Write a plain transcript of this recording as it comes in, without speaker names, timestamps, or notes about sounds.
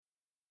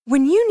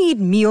When you need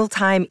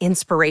mealtime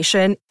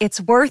inspiration,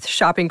 it's worth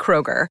shopping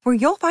Kroger, where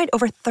you'll find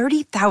over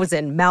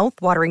 30,000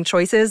 mouth-watering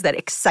choices that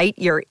excite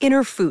your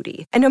inner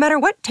foodie. And no matter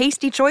what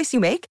tasty choice you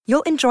make,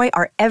 you'll enjoy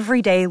our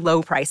everyday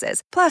low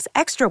prices, plus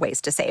extra ways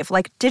to save,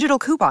 like digital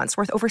coupons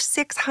worth over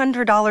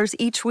 $600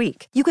 each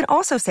week. You can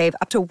also save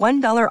up to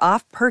 $1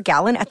 off per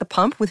gallon at the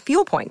pump with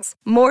fuel points.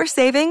 More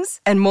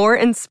savings and more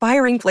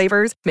inspiring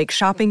flavors make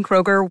shopping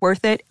Kroger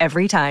worth it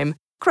every time.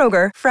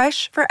 Kroger,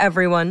 fresh for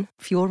everyone.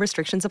 Fuel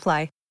restrictions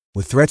apply.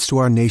 With threats to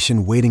our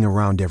nation waiting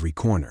around every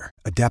corner,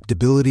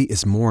 adaptability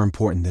is more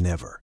important than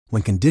ever.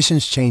 When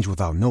conditions change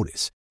without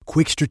notice,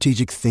 quick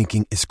strategic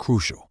thinking is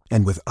crucial.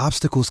 And with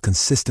obstacles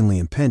consistently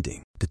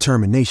impending,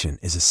 determination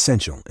is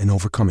essential in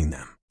overcoming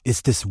them.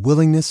 It's this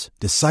willingness,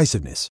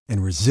 decisiveness,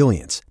 and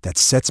resilience that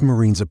sets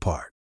Marines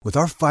apart. With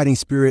our fighting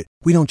spirit,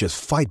 we don't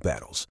just fight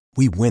battles,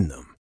 we win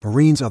them.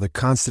 Marines are the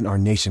constant our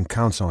nation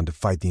counts on to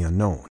fight the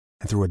unknown.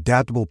 And through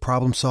adaptable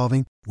problem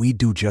solving, we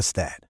do just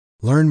that.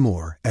 Learn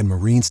more at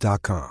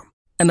marines.com.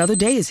 Another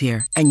day is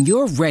here, and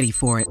you're ready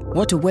for it.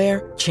 What to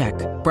wear? Check.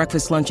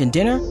 Breakfast, lunch, and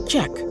dinner?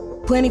 Check.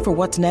 Planning for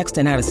what's next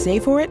and how to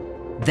save for it?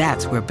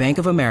 That's where Bank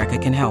of America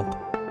can help.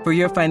 For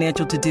your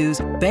financial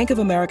to-dos, Bank of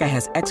America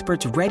has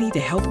experts ready to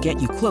help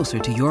get you closer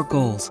to your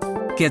goals.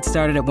 Get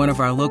started at one of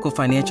our local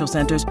financial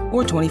centers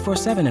or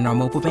 24/7 in our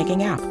mobile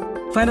banking app.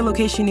 Find a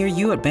location near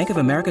you at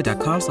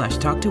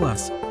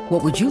bankofamerica.com/talktous.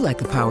 What would you like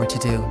the power to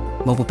do?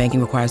 Mobile banking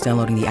requires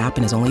downloading the app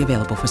and is only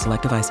available for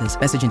select devices.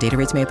 Message and data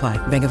rates may apply.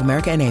 Bank of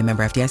America NA,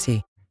 member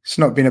FDIC. It's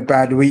not been a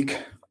bad week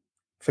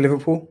for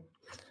Liverpool.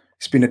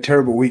 It's been a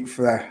terrible week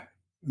for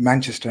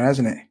Manchester,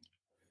 hasn't it?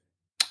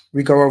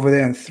 We go over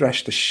there and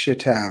thrash the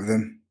shit out of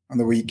them on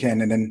the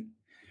weekend, and then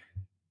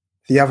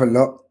the other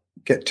lot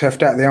get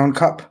turfed out of their own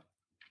cup.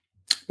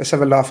 Let's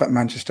have a laugh at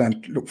Manchester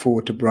and look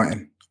forward to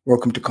Brighton.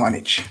 Welcome to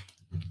Carnage.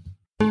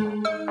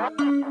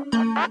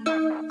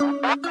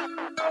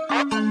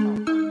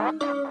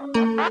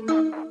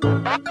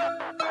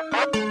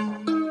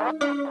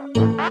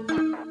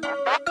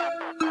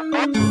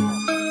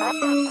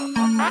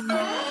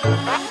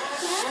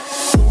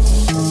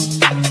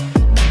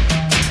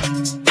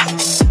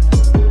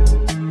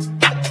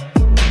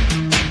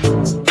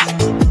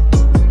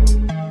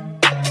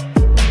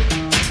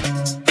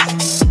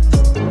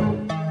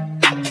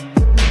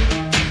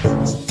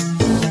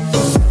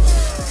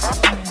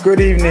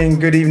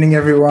 Good evening,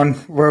 everyone.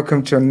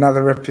 Welcome to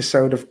another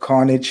episode of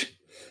Carnage.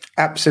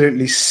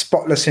 Absolutely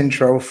spotless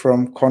intro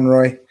from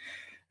Conroy.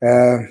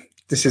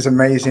 This is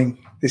amazing.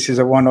 This is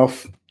a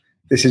one-off.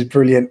 This is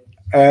brilliant.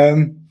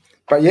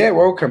 But yeah,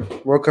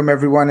 welcome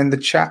everyone in the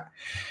chat.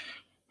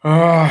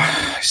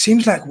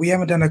 Seems like we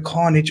haven't done a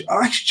Carnage.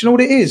 Actually, do you know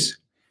what it is?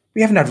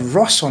 We haven't had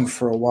Ross on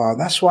for a while.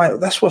 That's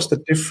what's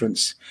the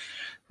difference.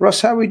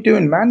 Ross, how are we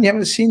doing, man? You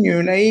haven't seen you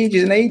in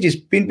ages.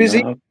 Been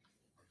busy? No.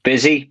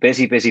 Busy.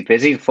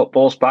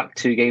 Football's back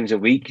 2 games a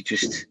week.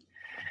 Just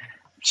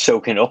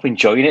soaking it up,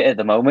 enjoying it at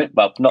the moment.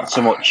 But not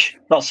so much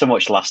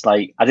last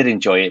night. I did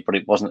enjoy it, but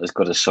it wasn't as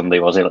good as Sunday,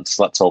 was it?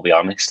 Let's all be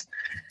honest.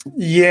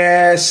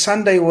 Yeah,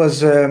 Sunday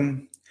was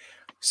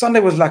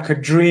like a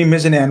dream,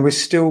 isn't it? And we're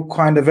still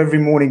kind of every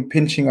morning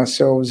pinching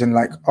ourselves and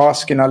like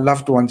asking our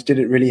loved ones, did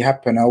it really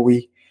happen? Are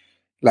we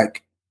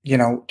like,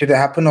 did it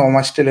happen, or am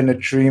I still in a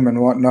dream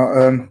and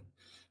whatnot?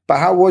 But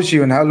how was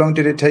you, and how long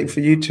did it take for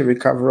you to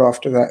recover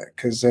after that?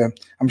 Because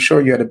I'm sure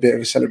you had a bit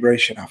of a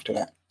celebration after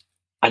that.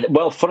 And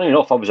well, funny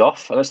enough, I was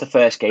off. That's the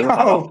first game I've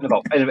had off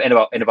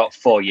in about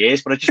 4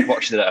 years. But I just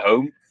watched it at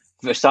home.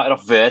 I started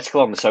off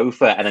vertical on the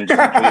sofa, and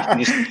then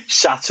just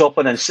sat up,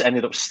 and then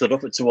ended up stood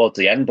up towards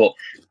the end. But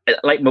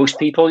like most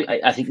people,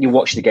 I think you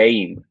watch the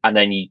game, and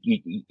then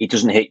it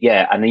doesn't hit you,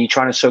 and then you're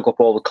trying to soak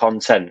up all the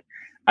content.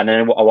 And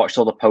then I watched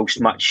all the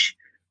post-match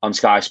on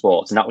Sky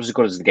Sports, and that was as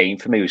good as the game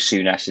for me with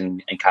Souness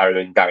and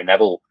Carragher and Gary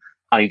Neville.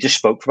 And he just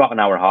spoke for about an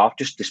hour and a half,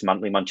 just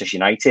dismantling Manchester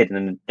United,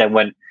 and then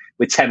went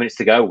with 10 minutes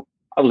to go.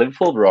 Oh,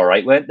 Liverpool were all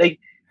right, weren't they?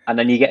 And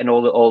then you're getting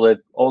all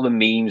the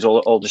memes,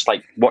 all just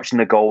like watching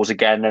the goals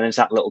again. And then there's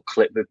that little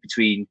clip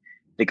between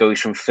that goes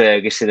from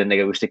Ferguson and they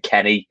goes to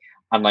Kenny,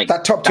 and like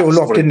that topped it all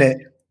off, didn't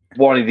it?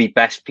 One of the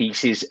best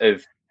pieces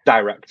of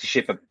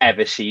directorship I've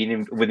ever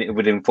seen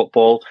within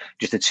football.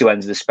 Just the two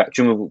ends of the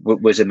spectrum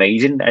was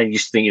amazing, and you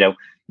just think,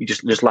 you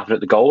just laughing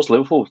at the goals.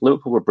 Liverpool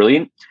were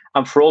brilliant,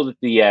 and for all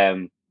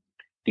the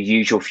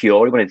usual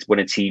fury when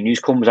a team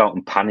news comes out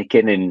and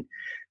panicking and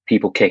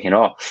people kicking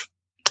off,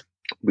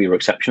 we were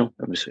exceptional.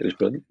 It was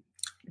brilliant.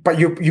 But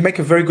you make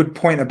a very good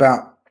point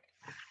about.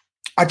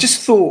 I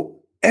just thought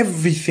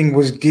everything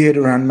was geared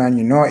around Man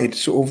United.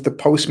 Sort of the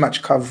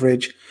post-match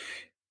coverage.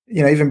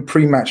 Even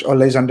pre-match,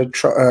 Ole's under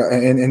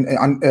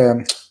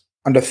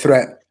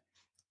threat.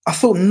 I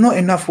thought not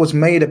enough was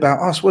made about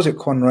us, was it,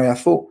 Conroy? I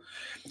thought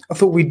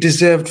we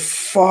deserved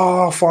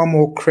far, far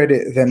more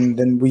credit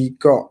than we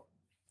got.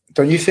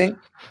 Don't you think?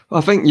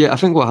 I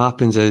think what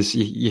happens is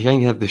you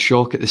kind of have the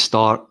shock at the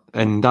start,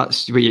 and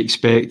that's what you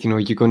expect.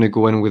 You're going to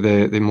go in with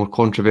the more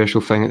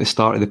controversial thing at the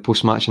start of the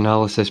post-match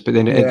analysis, but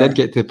then it did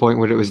get to the point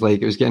where it was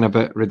getting a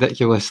bit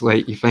ridiculous.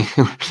 Like, you think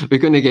we're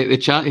going to get the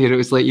chat here. It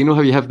was like,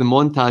 how you have the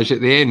montage at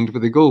the end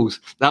with the goals?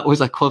 That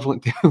was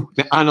equivalent to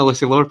the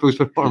analyst of Liverpool's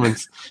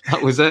performance.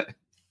 That was it.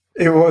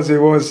 It was.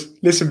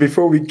 Listen,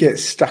 before we get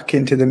stuck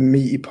into the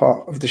meaty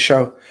part of the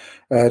show,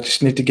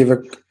 just need to give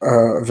a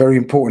very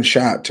important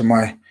shout out to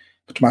my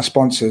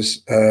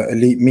sponsors,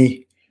 Elite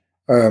Me.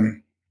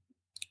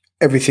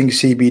 Everything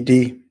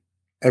CBD,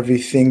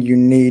 everything you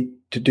need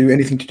to do,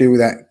 anything to do with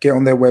that, get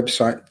on their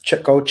website.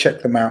 Go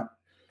check them out.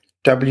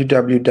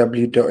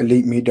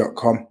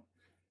 www.eliteme.com.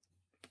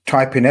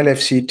 Type in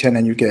LFC10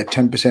 and you get a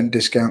 10%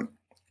 discount.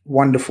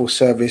 Wonderful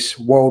service,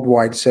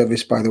 worldwide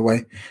service, by the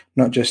way,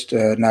 not just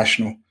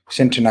national. It's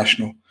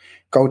international.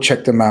 Go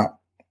check them out.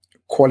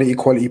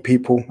 Quality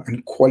people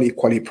and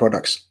quality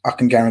products. I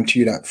can guarantee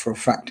you that for a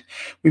fact.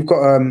 We've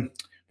got a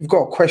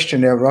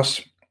question there,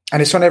 Ross,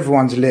 and it's on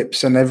everyone's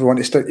lips, and everyone.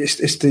 It's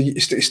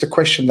the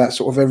question that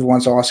sort of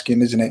everyone's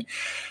asking, isn't it?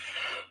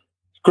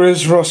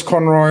 Grizz, Ross,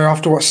 Conroy.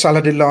 After what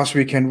Salah did last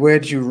weekend, where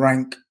do you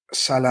rank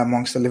Salah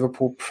amongst the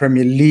Liverpool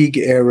Premier League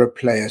era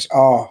players?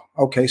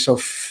 Okay. So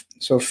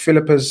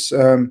Philippa's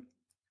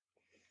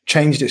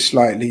changed it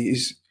slightly.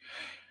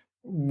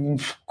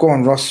 Go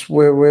on, Ross.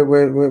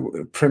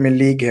 We're Premier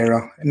League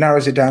era. It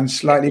narrows it down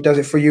slightly. Does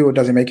it for you, or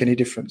does it make any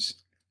difference?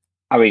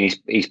 I mean,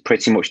 he's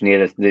pretty much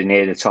near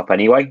the top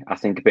anyway. I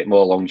think a bit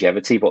more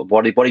longevity, but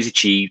what he's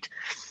achieved,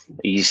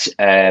 his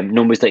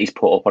numbers that he's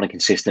put up on a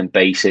consistent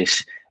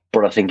basis.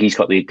 But I think he's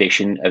got the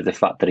addition of the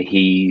fact that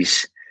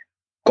he's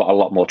got a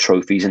lot more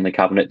trophies in the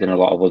cabinet than a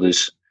lot of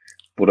others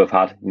would have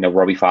had.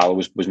 Robbie Fowler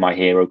was my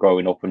hero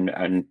growing up,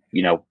 and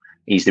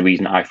he's the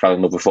reason I fell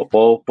in love with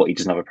football. But he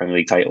doesn't have a Premier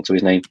League title to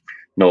his name,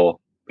 nor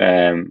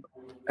I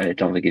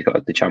don't think he's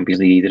got the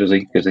Champions League either, does he?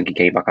 Because I think he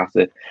came back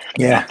after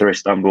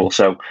Istanbul.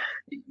 So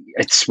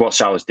it's what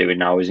Salah's doing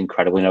now is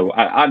incredible.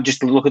 I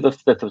just look at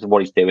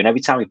what he's doing. Every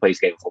time he plays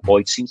a game of football,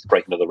 he seems to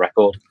break another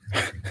record.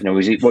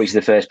 He's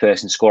the first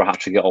person to score a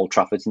hat-trick at Old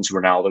Trafford since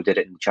Ronaldo did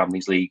it in the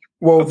Champions League.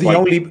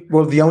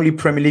 The only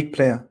Premier League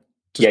player.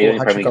 The only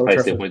Premier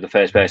League player was the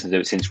first person to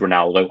do it since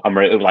Ronaldo. I'm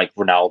like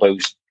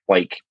Ronaldo's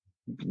like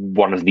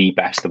one of the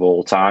best of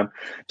all time.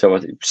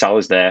 So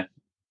Salah's there,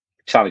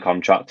 sign a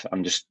contract,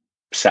 and just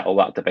settle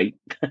that debate.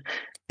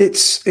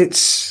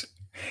 It's.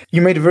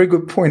 You made a very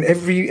good point.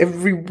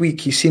 Every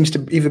week he seems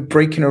to either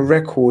breaking a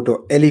record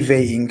or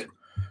elevating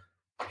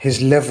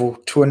his level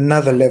to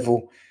another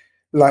level.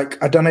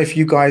 Like, I don't know if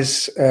you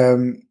guys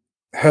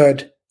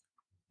heard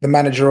the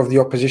manager of the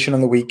opposition on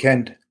the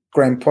weekend,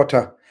 Graham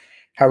Potter,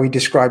 how he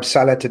described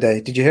Salah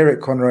today. Did you hear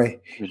it, Conroy?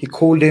 He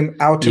called him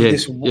out of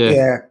this.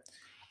 Yeah.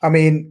 I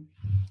mean,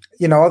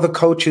 other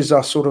coaches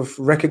are sort of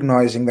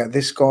recognizing that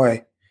this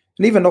guy,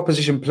 and even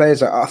opposition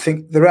players, I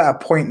think they're at a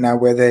point now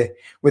where they're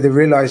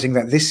realizing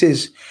that this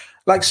is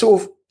like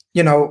sort of,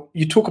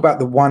 you talk about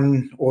the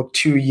 1 or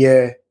 2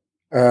 year,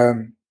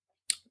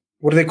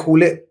 what do they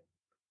call it?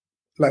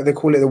 Like they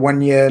call it the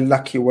 1 year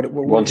lucky.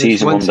 One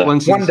season wonder.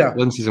 One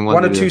season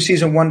wonder. 1 or 2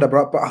 season wonder.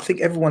 But I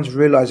think everyone's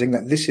realizing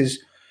that this is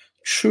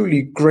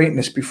truly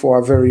greatness before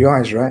our very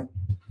eyes, right?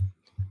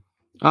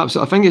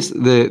 Absolutely. I think it's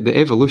the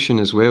evolution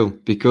as well,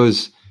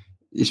 because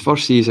his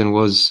first season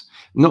was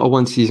not a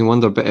one season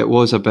wonder, but it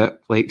was a bit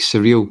like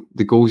surreal.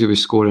 The goals he was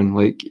scoring,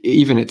 like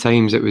even at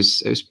times it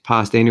was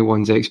past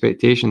anyone's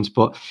expectations.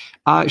 But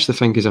I actually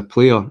think as a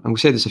player, and we've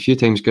said this a few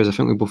times because I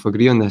think we both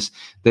agree on this,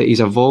 that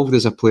he's evolved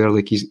as a player.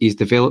 Like he's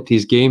developed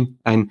his game,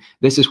 and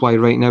this is why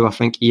right now I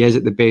think he is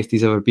at the best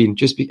he's ever been.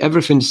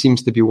 Everything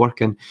seems to be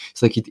working.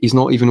 It's like he's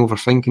not even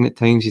overthinking at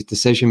times. His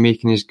decision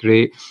making is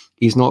great.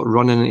 He's not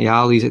running into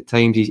alleys at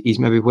times. He's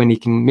maybe, when he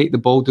can make the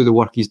ball do the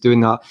work, he's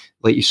doing that,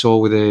 like you saw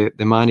with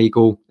the Mane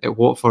goal at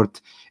Watford,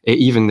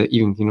 even the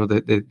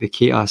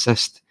Keita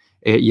assist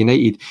at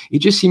United. He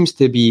just seems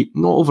to be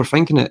not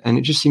overthinking it, and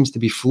it just seems to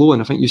be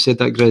flowing. I think you said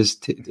that,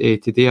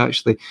 Grizz, today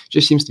actually.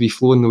 Just seems to be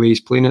flowing the way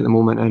he's playing at the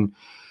moment, and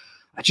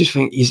I just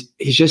think he's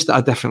just at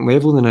a different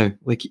level now.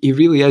 Like, he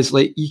really is.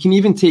 Like, you can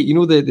even take,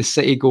 the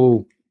City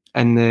goal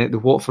and the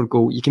Watford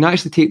goal, you can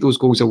actually take those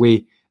goals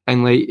away.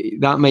 And like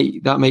that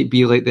might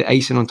be like the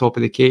icing on top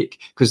of the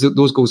cake, because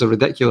those goals are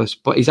ridiculous.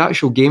 But his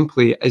actual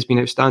gameplay has been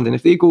outstanding.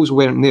 If the goals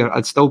weren't there,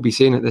 I'd still be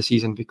saying it this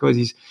season, because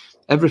he's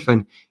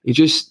everything. He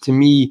just, to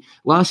me,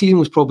 last season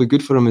was probably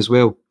good for him as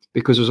well,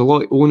 because there was a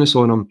lot of onus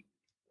on him,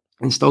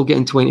 and still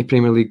getting 20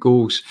 Premier League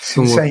goals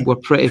when we're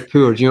pretty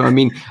poor. Do you know what I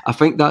mean? I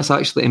think that's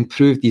actually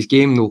improved his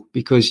game though,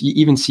 because you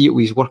even see it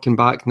when he's working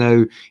back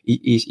now.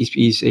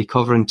 He's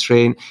covering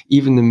Trent,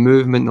 even the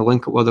movement, the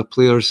link up with other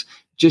players.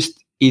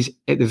 He's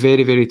at the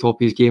very, very top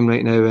of his game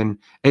right now. And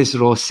as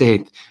Ross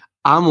said,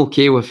 I'm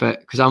okay with it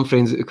because I'm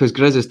friends, because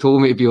Grizz has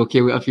told me to be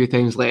okay with it a few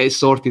times. Like, it's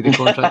sorted, the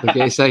contract will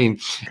get signed.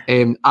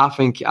 I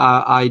think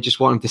I just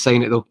want him to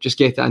sign it though, just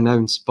get it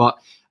announced. But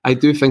I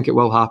do think it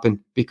will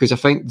happen, because I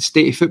think the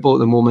state of football at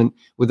the moment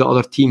with the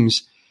other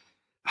teams,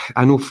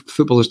 I know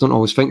footballers don't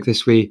always think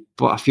this way,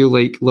 but I feel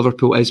like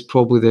Liverpool is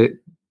probably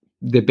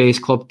the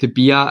best club to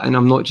be at. And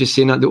I'm not just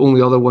saying that. The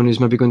only other one who's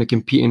maybe going to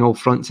compete in all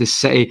fronts is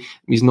City.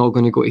 He's not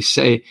going to go to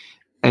City.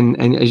 And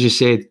as you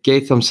said,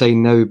 get them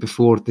signed now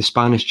before the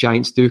Spanish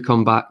giants do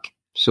come back.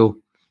 So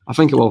I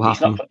think it will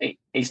happen.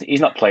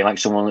 He's not playing like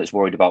someone that's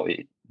worried about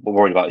his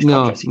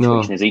contract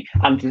situation, is he?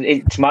 And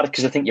it's mad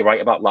because I think you're right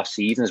about last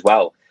season as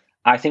well.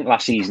 I think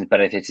last season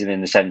benefited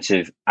in the sense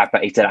of I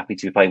bet he's happy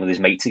to be playing with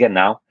his mates again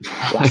now.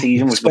 Last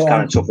season was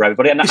kind of tough for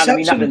everybody, and I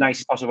mean that in the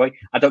nicest possible way.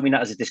 I don't mean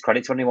that as a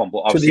discredit to anyone, but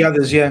obviously to the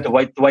others, yeah. The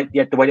way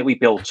that we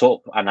built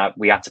up and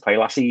we had to play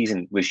last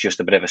season was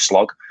just a bit of a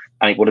slog,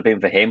 and it would have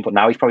been for him. But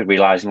now he's probably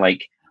realising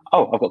like,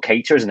 oh, I've got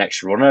Keita as an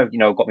extra runner. You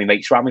know, I've got my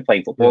mates around me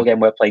playing football again.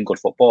 We're playing good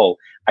football.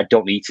 I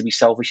don't need to be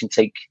selfish and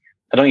take.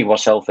 I don't think he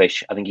was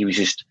selfish. I think he was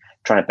just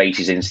trying to base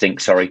his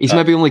instinct. Sorry, he's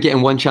maybe only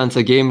getting one chance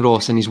a game,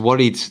 Ross, and he's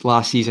worried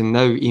last season.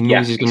 Now he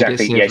knows he's going to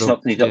get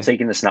several. He's not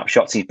taking the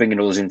snapshots. He's bringing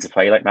others into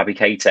play like Naby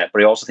Keita.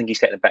 But I also think he's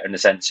getting better in the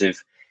sense of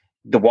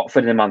the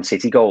Watford and the Man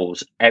City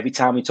goals. Every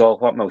time we talk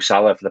about Mo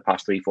Salah for the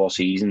past 3-4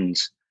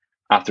 seasons,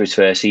 after his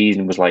first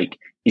season, was like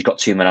he's got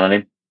 2 men on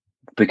him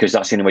because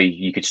that's the only way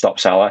you could stop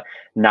Salah.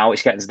 Now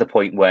it's getting to the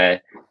point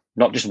where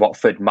not just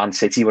Watford, Man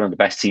City, one of the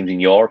best teams in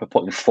Europe, are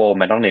putting 4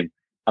 men on him,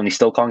 and they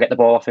still can't get the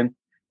ball off him.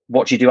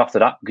 What do you do after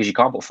that? Because you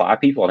can't put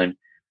 5 people on him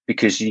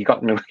because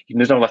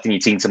there's no left in your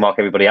team to mark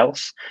everybody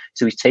else.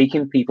 So he's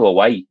taking people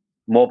away,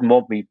 more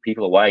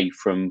people away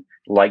from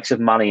the likes of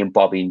Manny and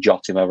Bobby and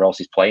Jota, whoever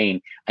else is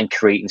playing, and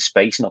creating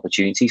space and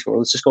opportunities for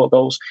others to score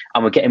goals.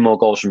 And we're getting more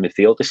goals from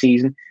midfield this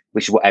season,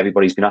 which is what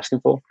everybody's been asking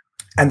for.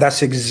 And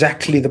that's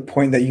exactly the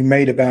point that you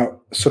made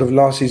about sort of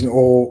last season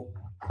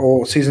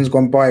or seasons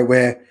gone by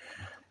where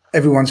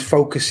everyone's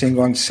focusing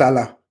on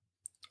Salah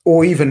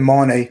or even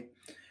Mane.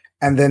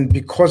 And then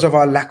because of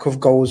our lack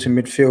of goals in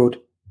midfield,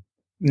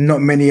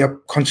 not many are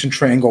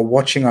concentrating or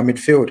watching our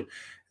midfield.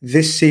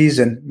 This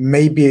season,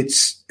 maybe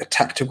it's a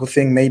tactical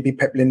thing. Maybe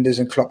Pep Lijnders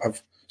and Klopp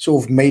have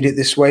sort of made it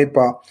this way,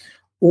 but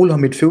all our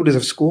midfielders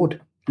have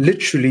scored.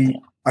 Literally,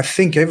 I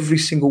think every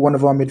single one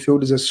of our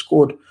midfielders has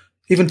scored.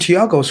 Even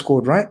Thiago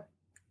scored, right?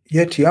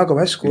 Yeah, Thiago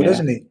has scored,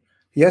 hasn't he?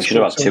 He should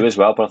have had 2 as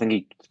well, but I think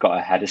he got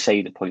a header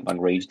saved at point blank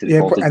range. And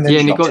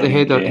he got the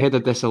header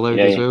disallowed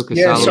as well because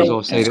Salah was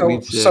offside at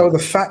Leeds. So the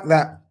fact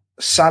that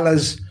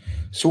Salah's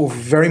sort of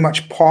very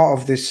much part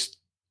of this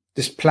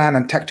plan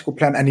and tactical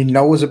plan, and he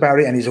knows about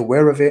it and he's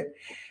aware of it.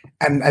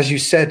 And as you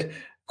said,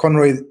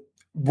 Conroy,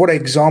 what an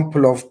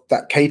example of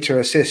that Keita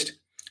assist.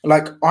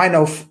 Like, I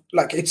know,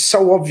 like, it's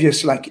so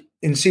obvious, like,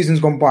 in seasons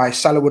gone by,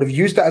 Salah would have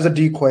used that as a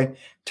decoy,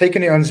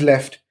 taken it on his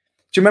left.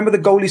 Do you remember the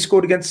goal he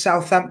scored against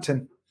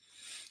Southampton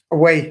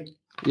away?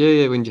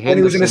 Yeah, when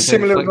he was in a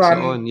similar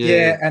run,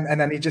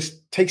 and then he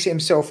just takes it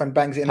himself and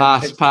bangs it in.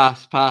 Pass.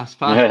 Don't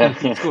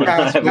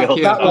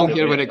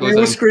care when it goes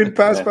in. Screen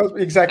pass,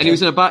 exactly. And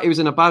he was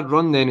in a bad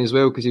run then as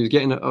well because he was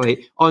getting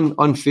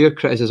unfair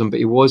criticism, but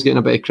he was getting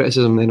a bit of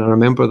criticism then. I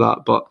remember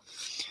that. But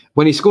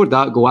when he scored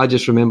that goal, I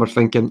just remember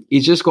thinking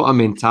he's just got a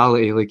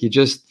mentality. Like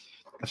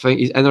I think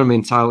his inner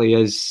mentality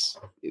is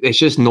it's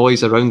just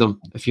noise around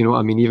him, if you know what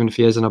I mean. Even if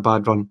he is in a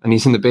bad run, and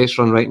he's in the best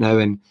run right now.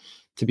 And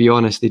to be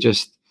honest,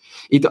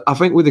 I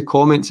think with the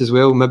comments as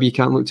well, maybe you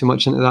can't look too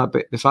much into that,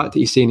 but the fact that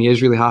he's saying he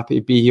is really happy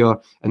to be here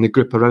and the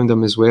group around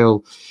him as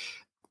well.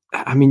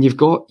 I mean, you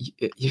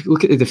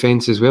look at the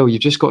defence as well.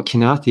 You've just got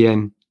Konate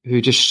in, who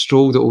just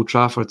strolled at Old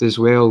Trafford as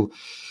well.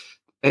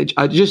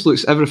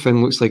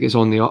 Everything looks like it's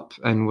on the up,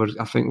 and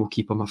I think we'll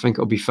keep him. I think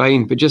it'll be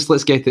fine, but just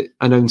let's get it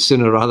announced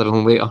sooner rather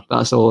than later.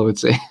 That's all I would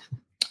say.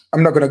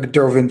 I'm not going to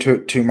delve into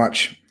it too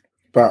much,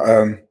 but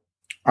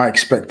I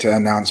expect an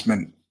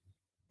announcement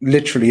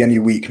literally any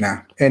week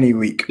now. Any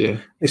week. Yeah.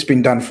 It's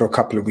been done for a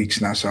couple of weeks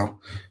now, so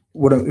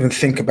wouldn't even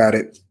think about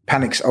it.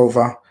 Panic's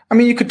over. I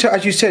mean, you could tell,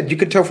 as you said, you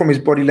could tell from his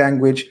body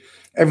language,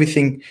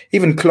 everything.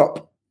 Even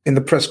Klopp in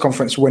the press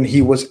conference when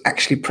he was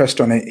actually pressed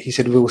on it, he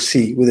said, "We'll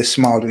see," with a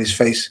smile on his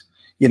face.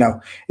 You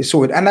know, it's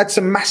all, and that's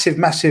a massive.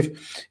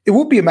 It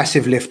will be a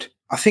massive lift.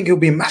 I think it will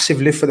be a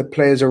massive lift for the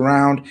players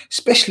around,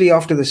 especially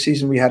after the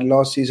season we had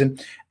last season.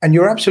 And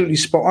you're absolutely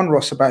spot on,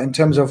 Ross, about in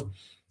terms of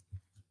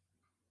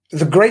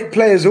the great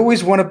players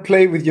always want to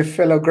play with your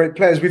fellow great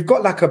players. We've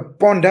got like a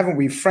bond, haven't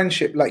we?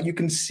 Friendship, like you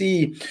can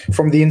see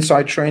from the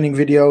inside training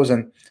videos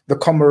and the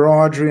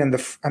camaraderie and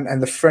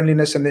the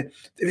friendliness, and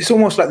it's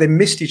almost like they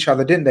missed each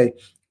other, didn't they?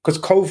 Because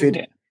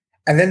COVID,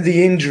 and then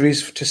the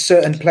injuries to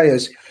certain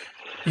players.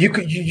 You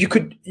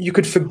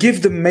could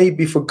forgive them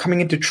maybe for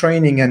coming into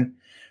training and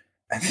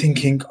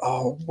thinking,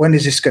 oh, when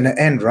is this going to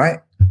end, right?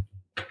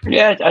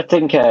 Yeah, I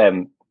think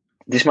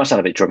this might sound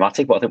a bit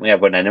dramatic, but I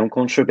think when anyone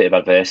comes through a bit of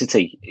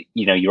adversity,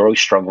 you know, you're always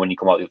strong when you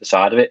come out the other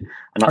side of it.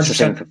 And that's 100%. The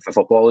same for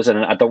footballers. And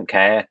I don't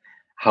care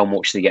how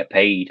much they get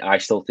paid. I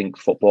still think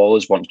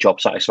footballers want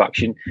job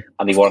satisfaction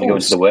and they want to go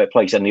into the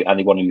workplace and they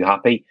want to be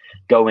happy.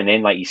 Going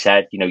in, like you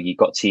said, you know, you've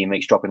got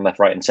teammates dropping left,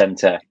 right and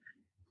centre.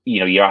 You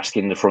know, you're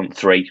asking the front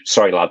three,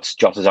 sorry lads,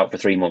 Jota's out for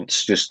 3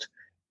 months, just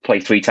play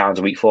 3 times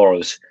a week for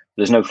us.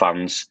 There's no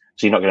fans,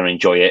 so you're not going to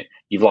enjoy it.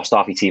 You've lost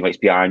half your teammates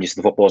behind you,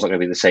 so the football's not going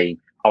to be the same.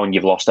 and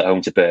you've lost at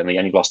home to Burnley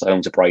and you've lost at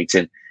home to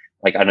Brighton.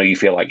 Like, I know you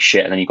feel like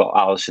shit, and then you've got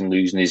Alisson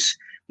losing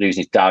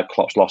his dad,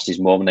 Klopp's lost his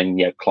mum, and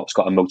then Klopp's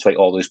got to motivate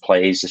all those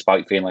players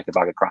despite feeling like a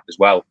bag of crap as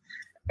well.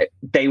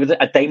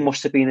 They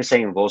must have been the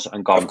same with us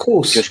and gone, of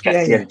course, just get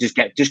to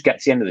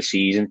the end of the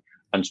season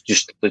and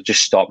just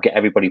stop, get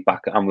everybody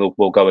back, and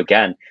we'll go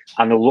again.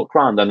 And they'll look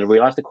around and they'll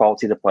realise the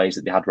quality of the players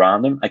that they had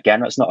around them. Again,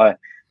 that's not a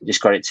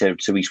discredit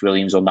to Reece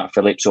Williams or Nat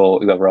Phillips or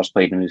whoever else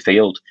played in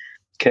midfield.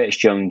 Curtis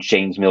Jones,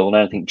 James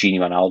Milner, I think Gini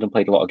Wijnaldum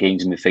played a lot of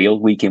games in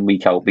midfield week in,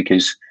 week out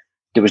because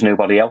there was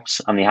nobody else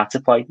and they had to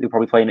play. They were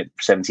probably playing at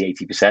 70,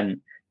 80%,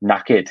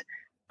 knackered.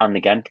 And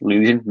again,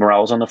 losing.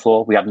 Morale's on the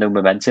floor. We had no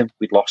momentum.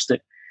 We'd lost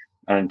it.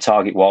 And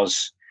target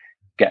was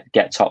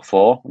get top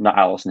four. And that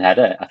Alisson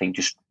header, I think,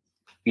 just,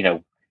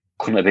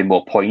 couldn't have been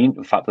more poignant.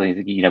 The fact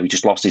that, he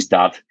just lost his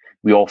dad.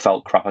 We all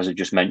felt crap, as I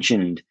just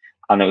mentioned.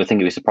 And I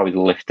think it was probably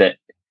the lift that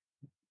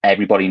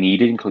everybody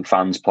needed, including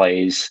fans,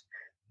 players,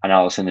 and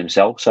Alisson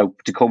himself. So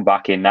to come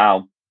back in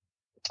now,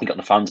 you got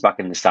the fans back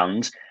in the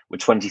stands. We're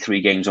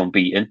 23 games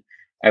unbeaten.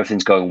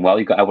 Everything's going well.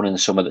 You've got everyone in the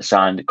summer that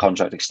signed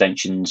contract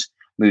extensions,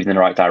 moving in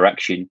the right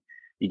direction.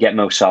 You get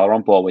Mo Salah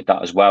on board with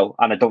that as well.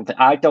 And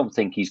I don't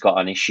think he's got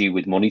an issue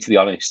with money, to be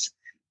honest.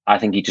 I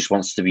think he just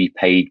wants to be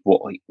paid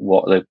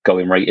what the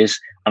going rate is.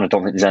 And I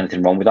don't think there's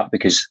anything wrong with that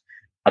because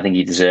I think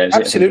he deserves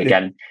it. I think,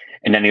 again,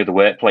 in any other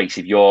workplace,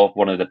 if you're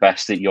one of the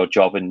best at your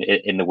job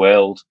in the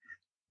world,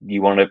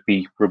 you want to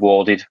be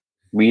rewarded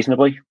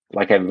reasonably,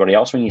 like everybody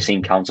else. When you've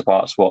seen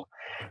counterparts, what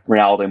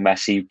Ronaldo,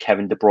 Messi,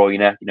 Kevin De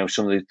Bruyne,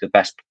 some of the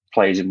best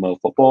players in world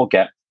football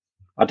get,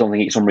 I don't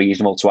think it's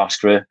unreasonable to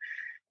ask for,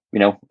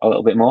 a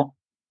little bit more.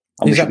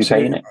 And we should be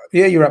paying it.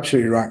 Yeah, you're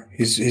absolutely right.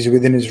 He's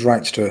within his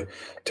rights to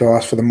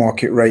ask for the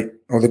market rate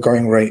or the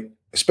going rate,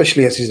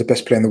 especially as he's the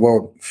best player in the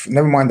world.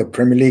 Never mind the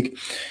Premier League.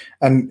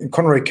 And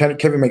Conroy,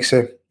 Kevin makes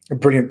a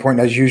brilliant point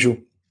as usual.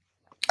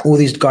 All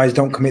these guys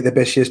don't commit their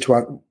best years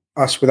to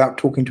us without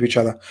talking to each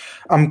other.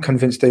 I'm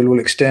convinced they'll all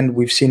extend.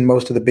 We've seen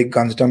most of the big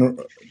guns done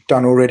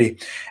already.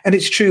 And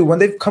it's true, when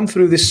they've come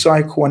through this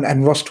cycle,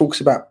 and Ross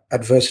talks about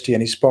adversity,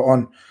 and he's spot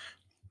on,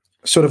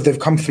 sort of they've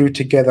come through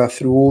together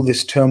through all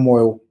this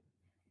turmoil,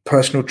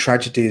 personal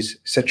tragedies,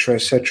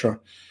 etc.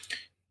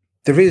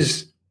 There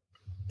is,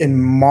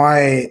 in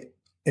my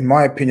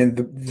opinion,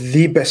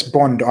 the best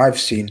bond I've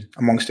seen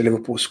amongst the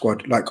Liverpool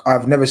squad. Like,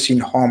 I've never seen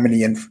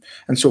harmony and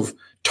sort of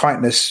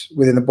tightness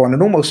within the bond,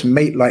 and almost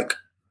mate-like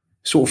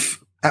sort of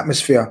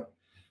atmosphere.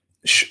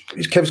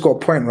 Kev's got a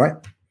point, right?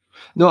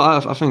 No,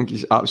 I think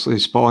he's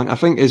absolutely spot on. I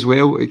think as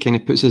well, it kind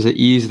of puts us at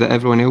ease that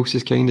everyone else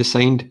is kind of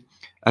signed.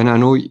 And I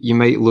know you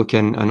might look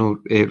in, I know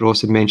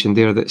Ross had mentioned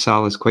there that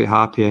Salah's quite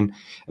happy and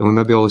we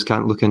maybe always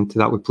can't look into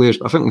that with players.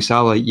 But I think with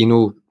Salah,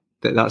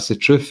 that's the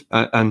truth.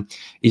 And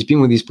he's been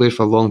with these players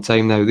for a long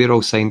time now. They're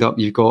all signed up.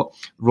 You've got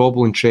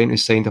Robbo and Trent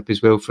who's signed up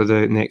as well for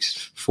the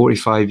next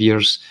 45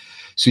 years.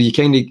 So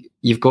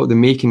you've got the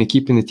making of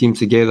keeping the team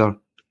together,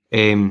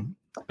 and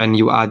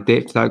you add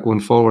depth to that going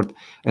forward.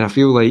 And I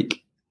feel like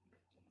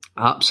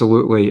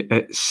absolutely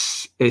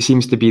it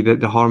seems to be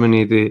the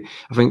harmony,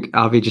 I think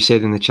Avi just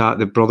said in the chat,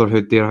 the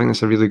brotherhood there. I think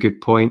that's a really good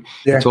point.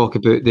 Yeah. To talk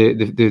about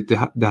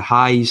the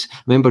highs.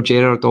 Remember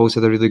Gerrard always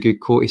had a really good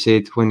quote. He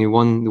said when he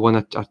won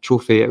a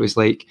trophy, it was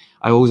like,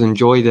 I always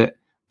enjoyed it,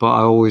 but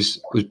I always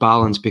was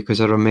balanced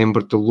because I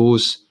remembered the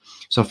lows.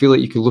 So I feel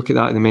like you could look at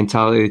that in the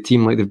mentality of the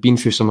team, like they've been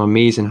through some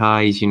amazing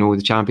highs,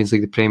 the Champions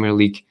League, the Premier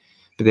League,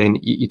 but then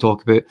you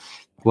talk about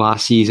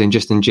last season,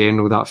 just in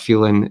general, that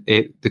feeling,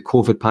 the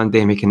COVID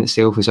pandemic in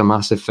itself was a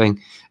massive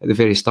thing at the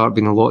very start,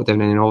 being a lockdown,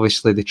 and then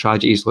obviously the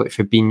tragedies like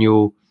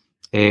Fabinho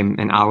and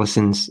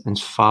Alisson's and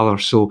father.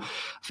 So I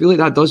feel like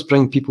that does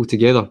bring people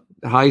together.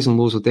 The highs and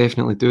lows will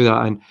definitely do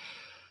that, and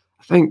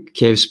I think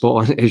Kev's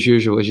spot on as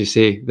usual, as you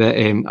say, that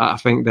I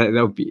think that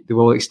they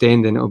will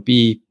extend, and it'll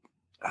be,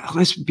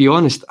 let's be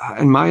honest,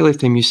 in my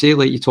lifetime, you say,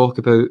 like, you talk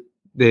about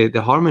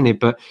the harmony,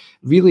 but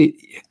really,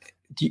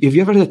 have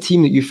you ever had a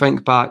team that you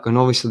think back, and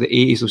obviously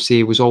the 80s will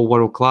say was all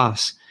world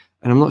class,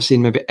 and I'm not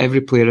saying maybe every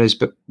player is,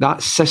 but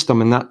that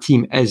system and that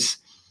team is.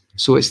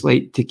 So it's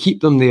like to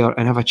keep them there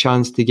and have a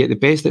chance to get the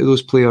best out of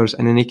those players,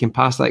 and then they can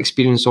pass that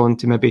experience on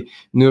to maybe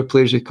newer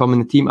players who come in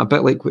the team, a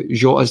bit like what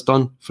Jota's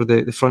done for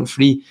the front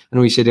three. I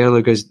know you said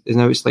earlier, guys,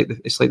 now it's like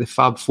the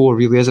Fab Four,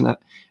 really, isn't it?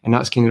 And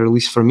that's kind of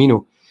released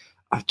Firmino.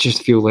 I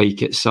just feel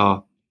like it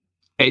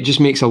just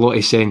makes a lot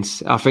of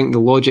sense. I think the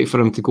logic for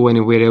him to go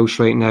anywhere else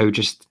right now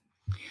just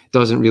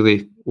doesn't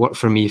really work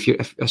for me.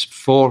 If it's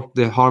for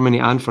the harmony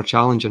and for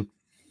challenging.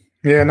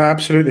 Yeah, no,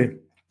 absolutely.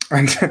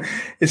 And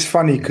it's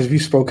funny because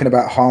we've spoken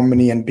about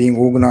harmony and being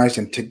organised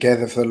and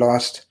together for the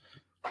last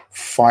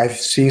 5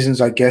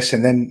 seasons, I guess.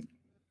 And then,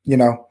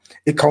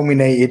 it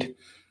culminated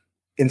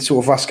in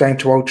sort of us going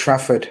to Old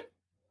Trafford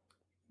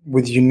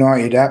with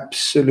United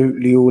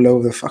absolutely all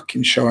over the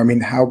fucking show. I mean,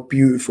 how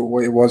beautiful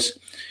it was,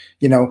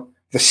 the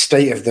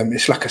state of them.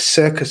 It's like a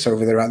circus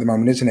over there at the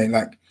moment, isn't it?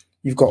 Like,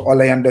 you've got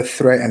Ole under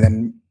threat, and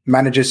then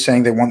managers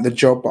saying they want the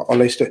job, but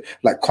Ole's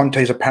like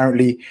Conte's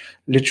apparently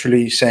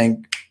literally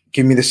saying,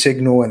 give me the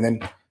signal, and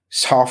then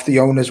half the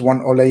owners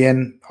want Ole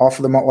in, half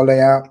of them are Ole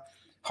out.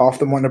 Half of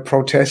them want to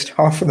protest,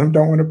 half of them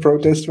don't want to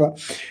protest,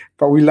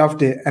 but we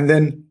loved it. And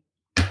then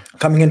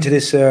coming into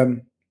this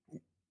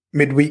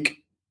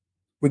midweek,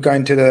 we're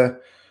going to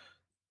the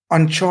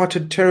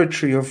uncharted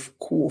territory of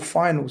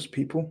quarterfinals,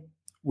 people.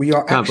 We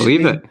are Can't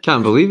believe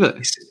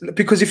it.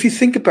 Because if you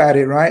think about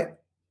it, right,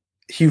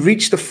 he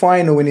reached the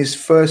final in his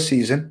first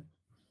season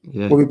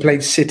where we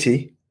played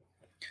City,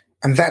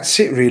 and that's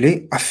it,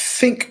 really. I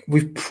think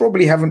we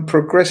probably haven't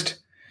progressed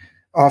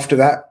after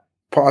that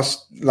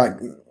past like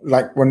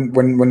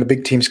when the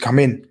big teams come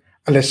in,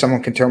 unless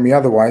someone can tell me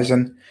otherwise.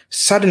 And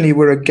suddenly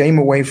we're a game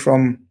away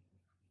from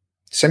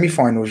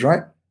semi-finals,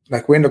 right?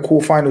 Like we're in the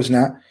quarterfinals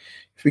now.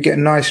 If we get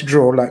a nice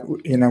draw, like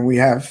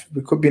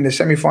we could be in the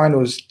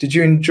semi-finals. Did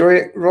you enjoy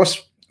it,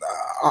 Ross?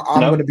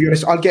 I'm going to be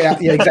honest. I'll get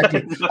out. Yeah,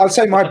 exactly. I'll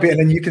say my bit, and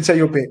then you can say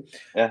your bit.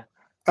 Yeah.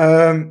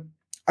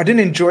 I didn't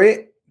enjoy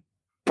it,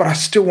 but I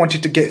still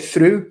wanted to get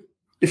through.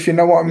 If you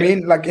know what I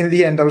mean. Like in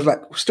the end, I was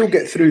like, we'll still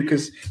get through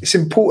because it's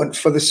important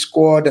for the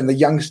squad and the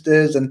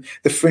youngsters and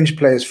the fringe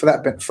players for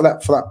that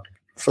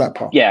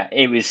part. Yeah,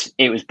 it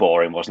was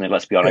boring, wasn't it?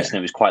 Let's be honest. Yeah. And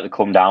it was quite the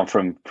come down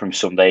from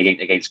Sunday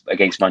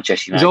against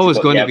Manchester United. It was always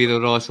going to be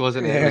the Ross,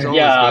 wasn't it? It was it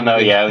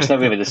was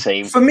never going to be the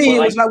same. For me, it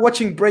was like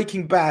watching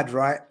Breaking Bad,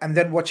 right? And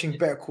then watching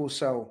Better Call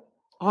Saul.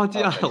 Oh,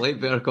 yeah, I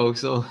like Better Call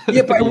Saul.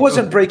 Yeah, but it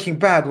wasn't Breaking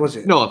Bad, was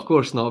it? No, of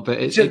course not. But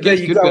it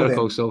gets good Better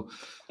Call Saul.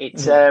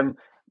 It's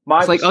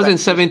it's like us in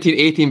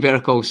 17-18 Better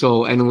Call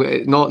Saul,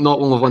 and not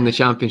when we've won the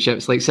championship.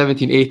 It's like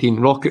 17-18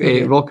 rock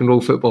and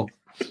roll football.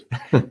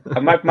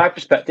 And my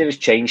perspective has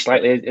changed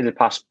slightly in the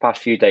past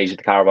few days of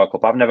the Carabao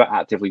Cup. I've never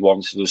actively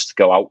wanted us to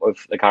go out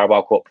of the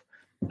Carabao Cup.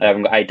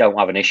 I don't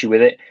have an issue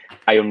with it.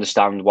 I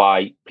understand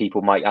why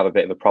people might have a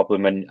bit of a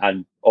problem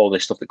and all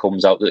this stuff that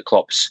comes out that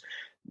Klopp's,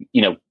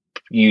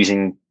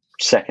 using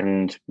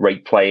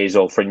second-rate players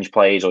or fringe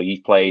players or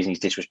youth players, and he's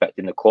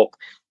disrespecting the cup.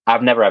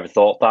 I've never ever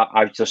thought that.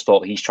 I've just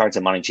thought he's trying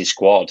to manage his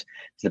squad to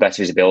the best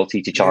of his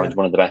ability to challenge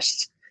one of the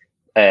best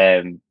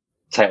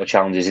title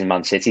challenges in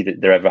Man City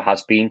that there ever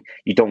has been.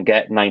 You don't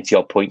get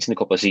 90-odd points in a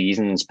couple of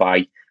seasons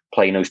by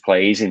playing those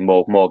players in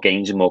more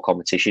games and more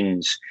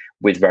competitions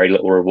with very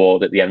little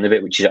reward at the end of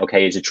it, which is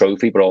okay as a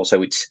trophy, but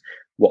also it's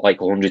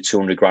like 100,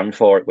 200 grand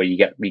for it, where you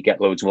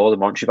get loads more. The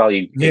monetary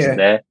value isn't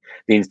there.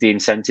 The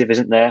incentive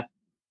isn't there.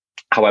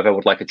 However, I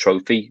would like a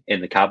trophy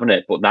in the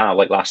cabinet. But now,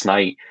 like last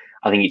night,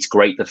 I think it's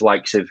great the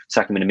likes of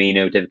Taka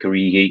Minamino, David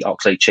Origi,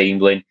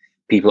 Oxlade-Chamberlain,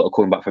 people that are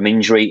coming back from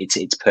injury.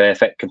 It's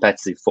perfect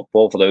competitive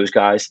football for those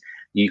guys.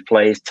 Youth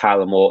players,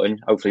 Tyler Morton.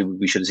 Hopefully,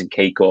 we should have seen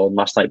Kate Gordon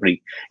last night, but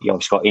he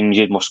obviously got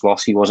injured.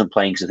 Muskolowski wasn't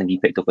playing because I think he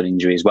picked up an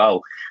injury as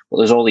well. But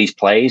there's all these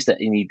players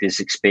that need this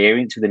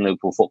experience within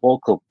Liverpool Football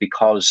Club,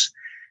 because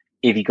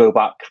if you go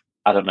back,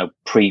 I don't know,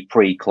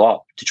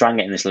 pre-Klopp, to try and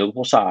get in this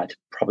Liverpool side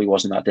probably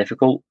wasn't that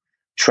difficult.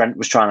 Trent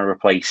was trying to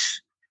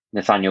replace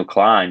Nathaniel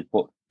Klein,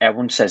 but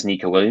everyone says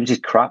Nico Williams is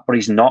crap, but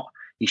he's not.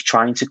 He's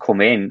trying to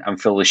come in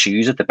and fill the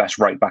shoes of the best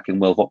right back in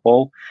world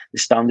football. The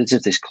standards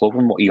of this club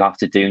and what you have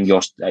to do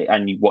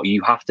and what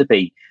you have to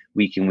be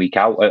week in, week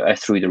out are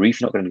through the roof.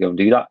 You're not going to go and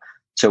do that.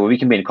 So we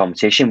can be in a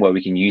competition where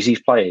we can use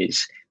these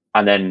players,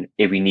 and then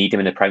if we need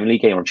them in a Premier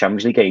League game or a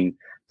Champions League game,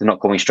 they're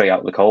not coming straight out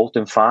of the cold,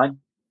 then fine.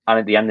 And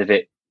at the end of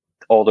it,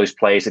 all those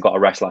players that got a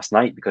rest last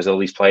night because all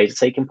these players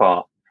are taking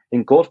part,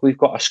 then good, we've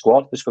got a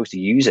squad, we're supposed to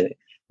use it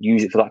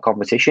for that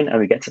competition, and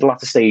we get to the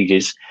latter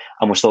stages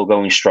and we're still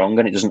going strong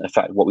and it doesn't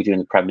affect what we do in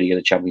the Premier League or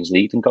the Champions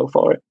League, then go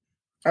for it.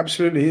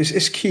 Absolutely.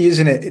 It's key,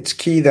 isn't it? It's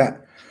key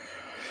that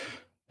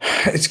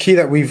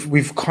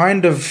we've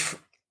kind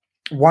of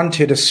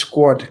wanted a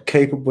squad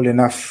capable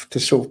enough to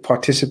sort of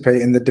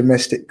participate in the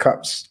domestic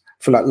cups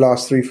for like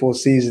last 3-4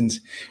 seasons.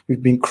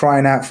 We've been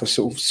crying out for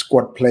sort of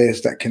squad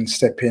players that can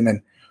step in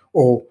and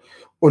or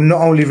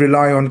not only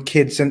rely on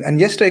kids. And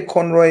yesterday,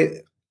 Conroy,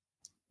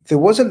 there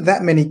wasn't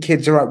that many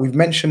kids. All right, we've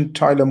mentioned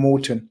Tyler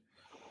Morton.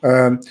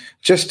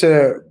 Just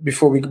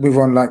before we move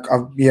on,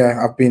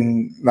 I've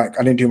been like,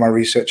 I didn't do my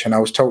research and I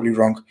was totally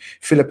wrong.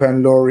 Philippa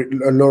and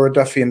Laura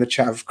Duffy in the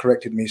chat have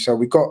corrected me. So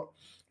we got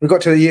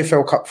to the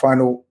EFL Cup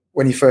final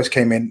when he first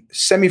came in.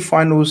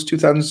 Semi-finals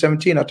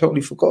 2017. I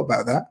totally forgot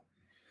about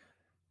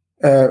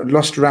that.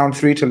 Lost round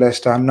 3 to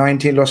Leicester.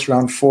 19 lost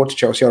round 4 to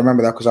Chelsea. I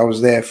remember that because I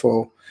was there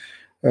for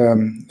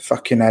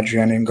fucking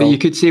Adrian in goal. But you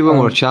could say when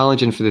we're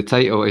challenging for the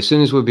title, as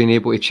soon as we've been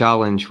able to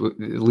challenge, the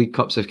League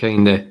Cups have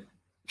kind of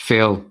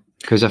failed.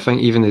 Because I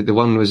think even the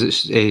one was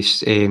at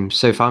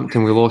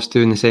Southampton, we lost 2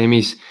 in the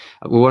semis.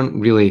 We weren't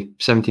really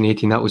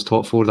 17-18. That was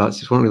top 4. We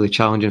weren't really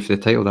challenging for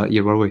the title that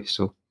year, were we?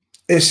 So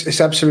it's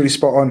absolutely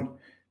spot on.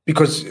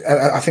 Because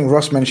I think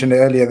Ross mentioned it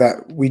earlier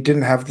that we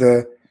didn't have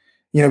we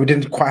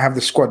didn't quite have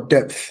the squad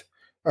depth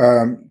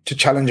to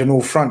challenge on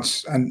all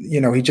fronts, and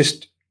he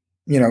just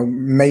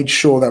made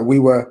sure that we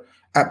were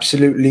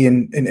absolutely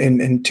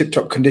in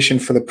tip-top condition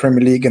for the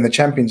Premier League and the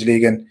Champions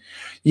League. And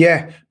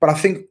but I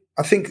think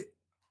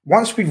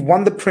once we've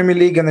won the Premier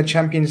League and the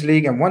Champions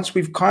League, and once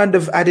we've kind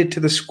of added to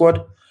the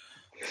squad,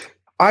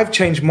 I've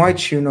changed my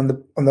tune on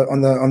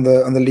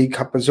the League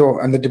Cup as well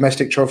and the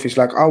domestic trophies.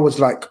 Like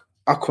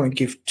I couldn't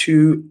give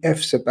 2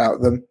 Fs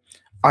about them.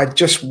 I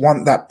just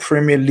want that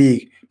Premier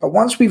League. But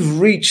once we've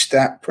reached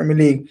that Premier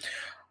League,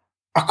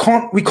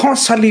 we can't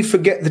suddenly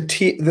forget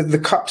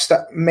the cups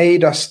that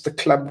made us the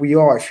club we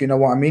are, if you know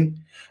what I mean.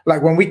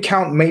 Like when we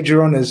count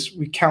major honours,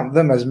 we count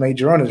them as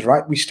major honours,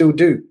 right? We still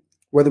do,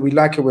 whether we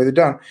like it or whether we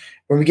don't.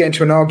 When we get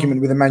into an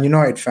argument with a Man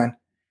United fan,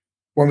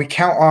 when we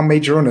count our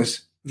major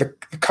honours, the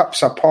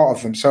cups are part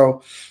of them.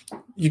 So,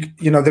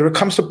 you know, there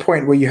comes a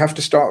point where you have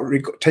to start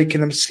taking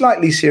them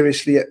slightly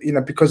seriously, you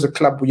know, because the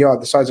club we are,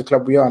 the size of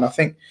club we are. And I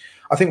think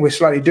we're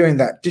slightly doing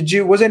that.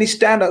 Was any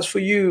standouts for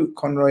you,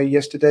 Conroy,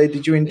 yesterday?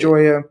 Did you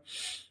enjoy?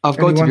 I've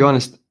got to be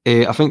honest.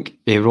 I think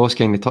Ross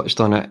kind of touched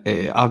on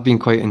it. I've been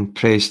quite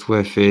impressed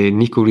with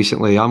Nico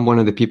recently. I'm one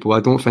of the people, I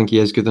don't think he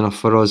is good enough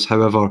for us.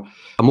 However,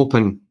 I'm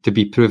open to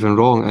be proven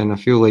wrong. And I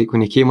feel like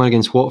when he came on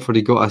against Watford,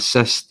 he got an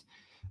assist.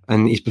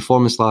 And his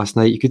performance last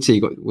night, you could say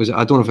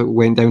I don't know if it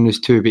went down as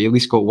 2, but he at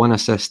least got 1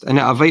 assist. And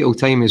at a vital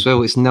time as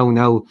well, it's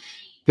 0-0,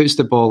 puts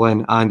the ball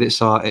in, and it's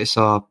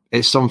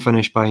some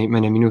finish by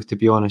Minamino, to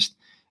be honest.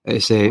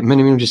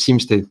 Minamino just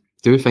seems to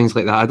do things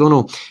like that. I don't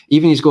know.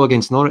 Even his goal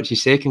against Norwich,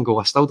 his second goal,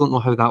 I still don't know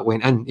how that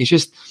went in.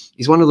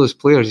 He's one of those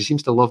players. He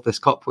seems to love this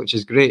cup, which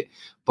is great.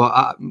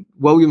 But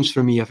Williams,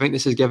 for me, I think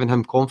this has given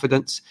him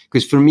confidence,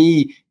 because for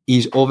me,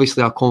 he's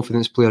obviously a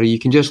confidence player. You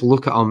can just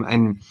look at him,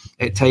 and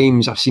at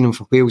times I've seen him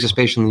for Wales,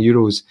 especially in the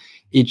Euros.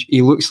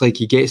 He looks like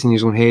he gets in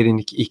his own head,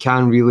 and he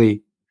can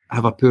really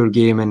have a poor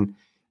game and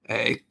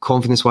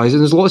confidence-wise.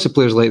 And there's lots of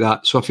players like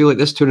that. So I feel like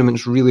this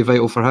tournament's really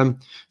vital for him.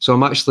 So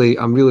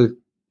I'm really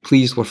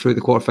pleased we're through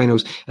the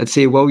quarterfinals. I'd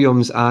say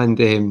Williams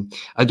and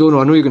I don't know,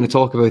 I know you're going to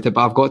talk about it,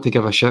 but I've got to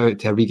give a shout out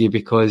to Origi,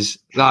 because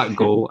that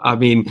goal, I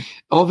mean,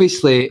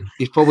 obviously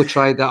he's probably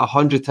tried that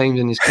 100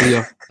 times in his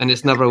career and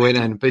it's never went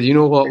in. But you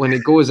know what? When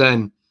it goes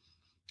in,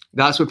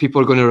 that's what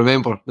people are going to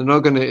remember. They're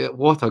not going to,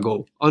 what a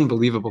goal.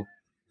 Unbelievable.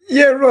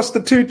 Yeah, Ross,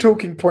 the 2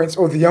 talking points,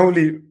 or the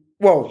only,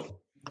 well,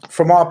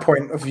 from our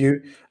point of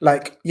view,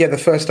 like, yeah, the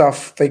first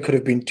half, they could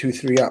have been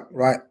 2-3 up,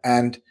 right?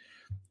 And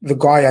the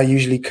guy I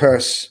usually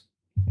curse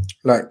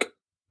like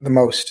the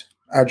most,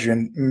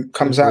 Adrian,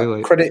 comes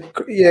out. Credit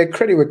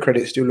where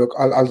credit's due. Look,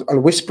 I'll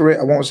whisper it.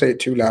 I won't say it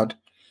too loud.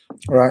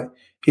 All right,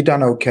 he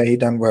done okay. He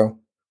done well.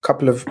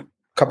 Couple of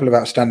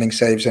outstanding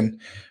saves,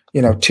 and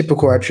you know,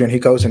 typical Adrian. He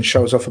goes and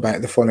shows off about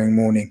it the following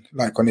morning,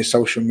 like on his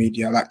social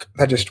media. Like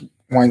that just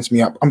winds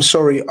me up. I'm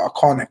sorry, I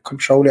can't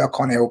control it. I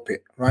can't help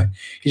it. Right?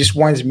 He just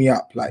winds me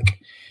up. Like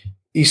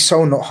he's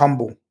so not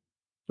humble.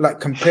 Like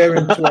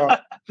comparing to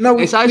our. No,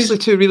 it's actually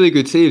 2 really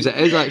good saves. It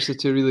is actually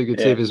 2 really good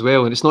saves as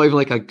well, and it's not even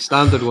like a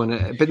standard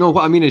one. But no,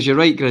 what I mean is, you're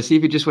right, Chris.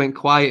 If he just went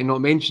quiet and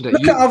not mentioned it,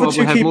 you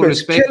probably have more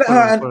respect for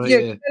him.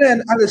 Kelleher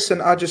and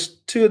Alisson are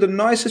just 2 of the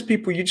nicest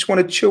people you just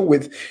want to chill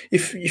with.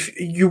 If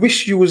you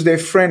wish you was their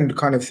friend,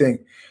 kind of thing.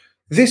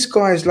 This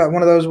guy is like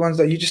one of those ones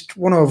that you just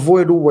want to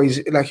avoid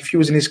always. Like if he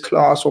was in his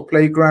class or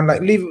playground,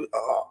 like leave.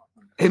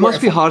 It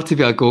must be hard to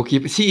be a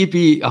goalkeeper.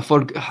 See,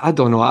 I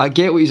don't know. I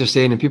get what you're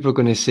saying, and people are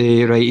going to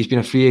say, right, he's been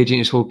a free agent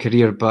his whole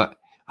career, but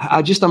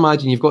I just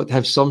imagine you've got to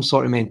have some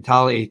sort of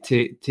mentality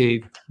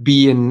to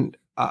be in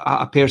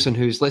a person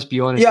who's, let's be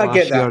honest, I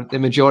get that. The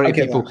majority of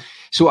people. That.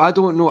 So I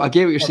don't know. I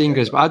get what you're saying,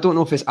 Chris, but I don't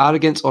know if it's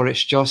arrogance or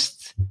it's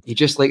just he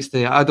just likes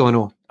to. I don't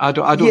know. I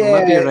don't know.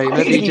 Maybe you're right.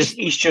 Maybe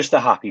he's just a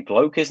happy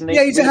bloke, isn't he?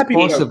 Yeah, he's a happy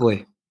bloke.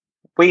 Possibly.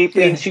 We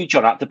interviewed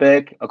John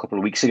Atterberg a couple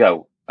of weeks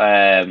ago,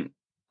 and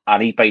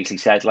he basically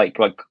said, like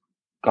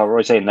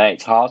Conroy saying there,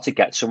 it's hard to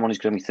get someone who's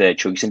going to be third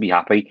choice and be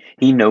happy.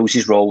 He knows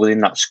his role within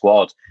that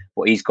squad,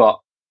 but he's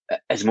got,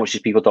 as much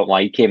as people don't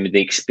like him,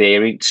 the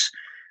experience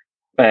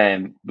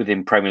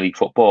within Premier League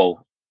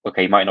football.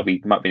 Okay, he might not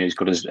be as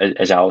good as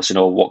Alisson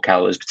or what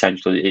Kelleher's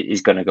potential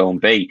is going to go and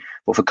be.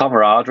 But for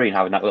camaraderie and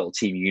having that little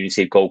team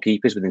unity of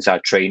goalkeepers with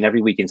inside training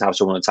every week and to have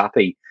someone that's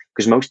happy,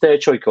 because most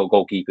third choice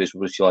goalkeepers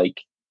was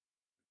like,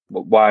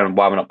 why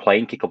we're not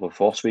playing kick up a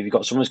fuss? But if you've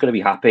got someone who's going to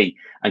be happy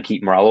and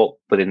keep morale up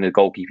within the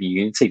goalkeeping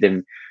unity,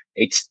 then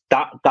it's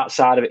that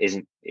side of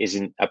it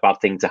isn't a bad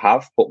thing to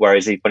have. But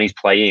whereas when he's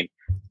playing,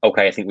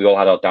 okay, I think we all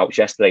had our doubts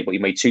yesterday, but he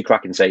made 2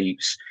 cracking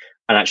saves,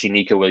 and actually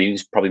Nico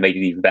Williams probably made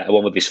an even better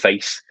one with his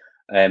face.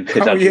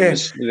 Because Adrian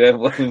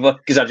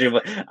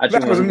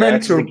was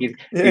mental.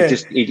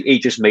 He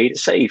just made a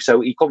save,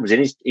 so he comes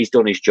in. He's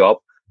done his job.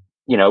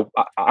 You know,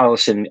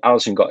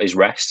 Alisson got his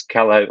rest.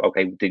 Kelleher,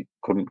 okay,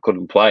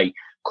 couldn't play.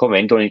 Come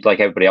in, done it like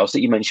everybody else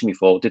that you mentioned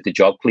before. Did the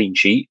job, clean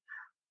sheet.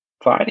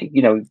 Fine,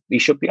 you know, he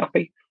should be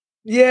happy.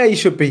 Yeah, he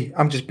should be.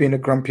 I'm just being a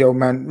grumpy old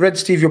man. Red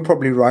Steve, you're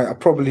probably right. I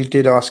probably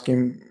did ask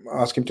him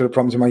to the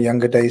problems in my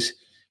younger days.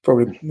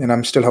 Probably, and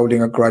I'm still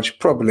holding a grudge.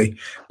 Probably,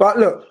 but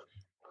look.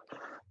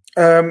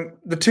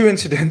 The 2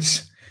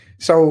 incidents.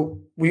 So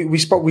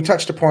we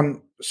touched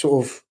upon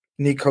sort of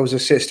Nico's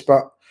assist,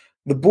 but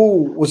the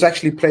ball was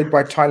actually played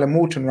by Tyler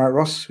Morton, right,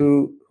 Ross?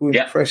 Who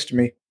impressed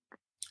me,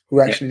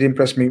 who actually did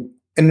impress me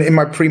in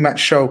my pre-match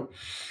show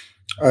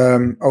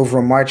over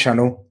on my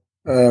channel.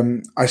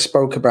 I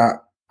spoke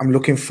about I'm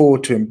looking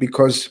forward to him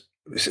because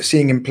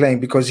seeing him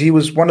playing, because he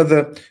was one of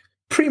the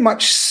pretty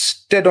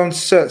much dead on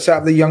certs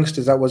out of the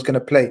youngsters that was going to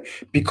play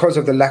because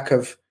of the lack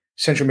of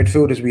central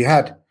midfielders we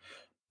had.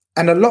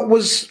 And a lot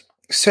was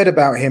said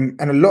about him,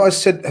 and a lot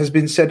has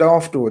been said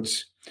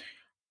afterwards.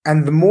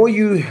 And the more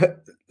you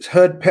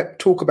heard Pep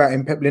talk about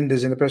him, Pep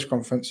Lijnders, in the press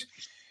conference,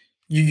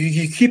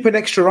 you keep an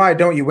extra eye,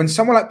 don't you? When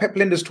someone like Pep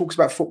Lijnders talks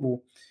about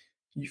football,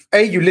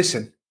 you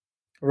listen,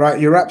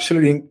 right? You're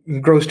absolutely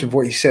engrossed in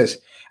what he says.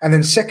 And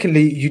then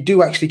secondly, you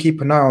do actually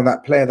keep an eye on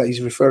that player that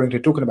he's referring to,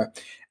 talking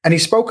about. And he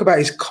spoke about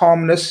his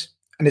calmness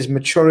and his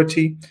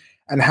maturity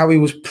and how he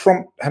was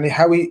prompt, and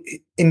how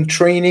he, in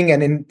training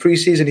and in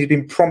preseason, he's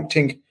been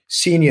prompting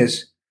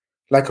seniors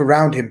like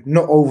around him,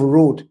 not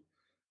overruled.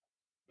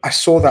 I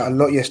saw that a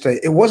lot yesterday.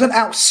 It wasn't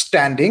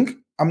outstanding.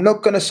 I'm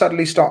not going to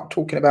suddenly start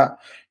talking about,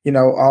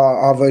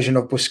 our version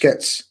of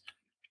Busquets,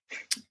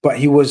 but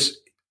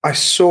I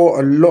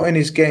saw a lot in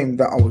his game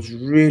that I was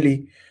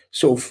really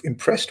sort of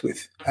impressed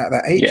with at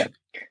that age.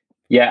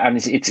 Yeah, and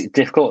it's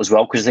difficult as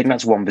well, because I think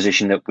that's one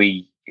position that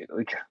we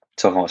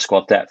talking about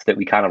squad depth, that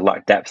we kind of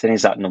lack depth in,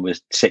 is that number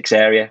 6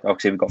 area.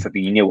 Obviously, we've got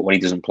Fabinho, but when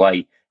he doesn't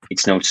play,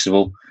 it's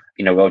noticeable.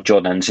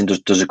 Jordan Henderson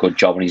does a good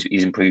job, and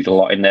he's improved a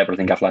lot in there. But I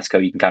think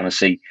Atletico, you can kind of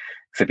see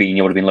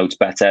Fabinho would have been loads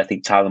better. I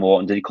think Tyler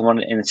Morton, did he come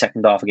on in the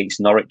second half against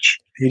Norwich?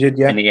 He did,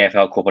 yeah. In the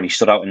EFL Cup, and he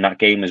stood out in that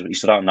game he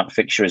stood out in that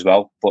fixture as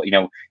well. But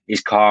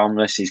his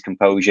calmness, his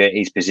composure,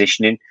 his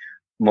positioning,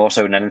 more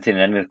so than anything,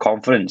 and with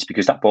confidence,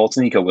 because that ball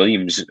to Nico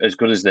Williams, as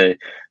good as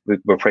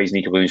we're praising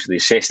Nico Williams for the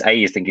assist,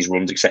 I think his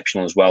run's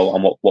exceptional as well,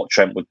 and what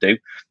Trent would do. And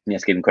you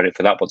have to give him credit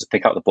for that. But to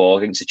pick out the ball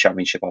against the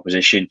Championship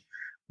opposition,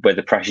 where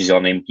the pressure's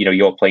on him,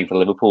 you're playing for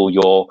Liverpool,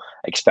 you're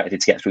expected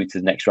to get through to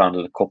the next round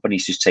of the cup, and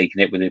he's just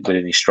taking it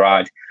within his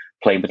stride,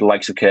 playing with the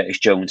likes of Curtis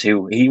Jones,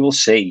 who he will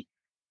see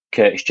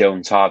Curtis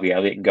Jones, Harvey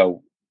Elliott, and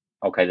go,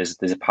 okay,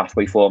 there's a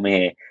pathway for me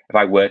here. If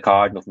I work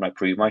hard enough and I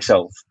prove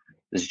myself,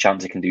 there's a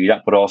chance I can do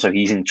that. But also,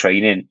 he's in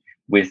training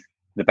with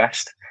the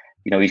best.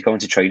 He's going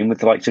to training with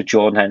the likes of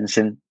Jordan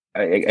Henderson,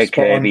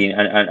 Kirby,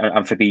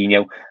 and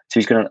Fabinho. So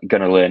he's going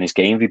to learn his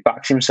game. He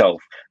backs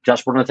himself.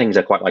 That's one of the things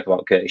I quite like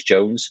about Curtis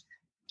Jones.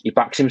 He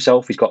backs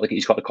himself. He's got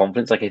the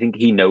confidence. Like, I think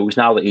he knows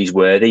now that he's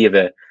worthy of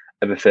a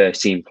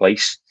first team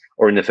place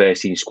or in the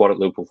first team squad at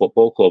Liverpool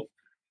Football Club.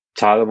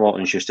 Tyler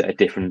Morton's just at a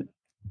different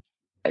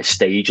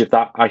stage of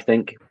that, I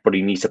think. But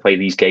he needs to play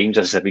these games,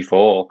 as I said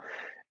before,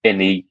 in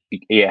the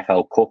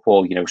EFL Cup,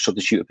 or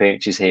substitute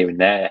appearances here and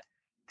there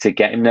to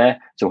get him there.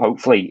 So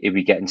hopefully, if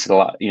we get into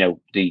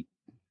we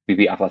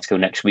beat Atletico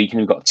next week,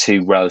 and we've got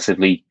 2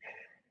 relatively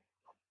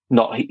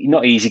not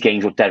easy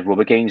games or dead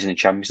rubber games in the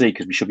Champions League,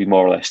 because we should be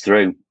more or less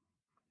through.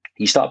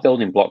 You start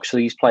building blocks for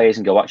these players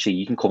and go, actually,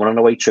 you can come on an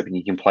away trip and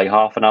you can play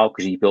half an hour,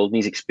 because you're building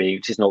these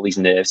experiences, and all these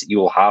nerves that you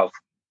will have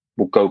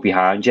will go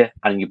behind you,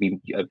 and you'll be,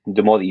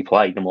 the more that you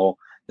play, the more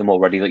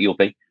ready that you'll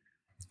be.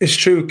 It's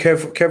true.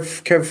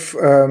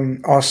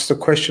 Kev asked the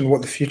question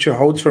what the future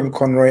holds for him,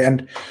 Conroy,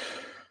 and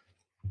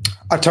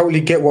I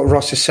totally get what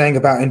Ross is saying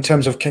about, in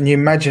terms of, can you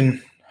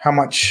imagine how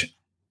much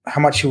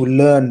he will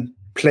learn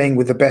playing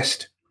with the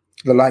best,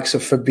 the likes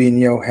of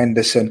Fabinho,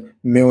 Henderson,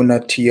 Milner,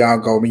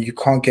 Thiago. I mean, you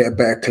can't get a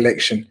better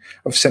collection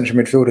of central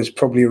midfielders,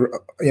 probably,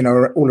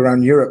 all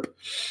around Europe.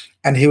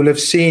 And he will have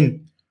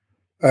seen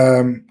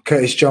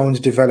Curtis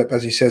Jones develop,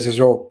 as he says as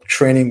well,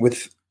 training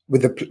with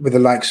the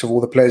likes of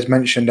all the players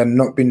mentioned and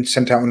not been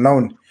sent out on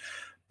loan.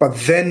 But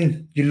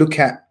then you look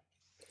at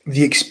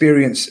the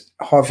experience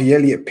Harvey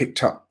Elliott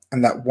picked up,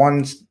 and that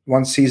one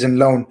season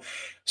loan.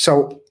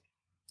 So,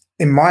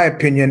 in my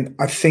opinion,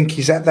 I think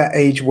he's at that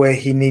age where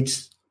he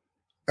needs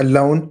a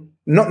loan.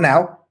 Not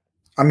now.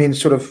 I mean,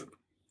 sort of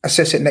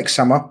assess it next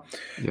summer.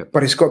 Yep.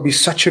 But it's got to be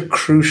such a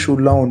crucial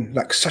loan,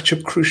 like such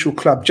a crucial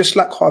club, just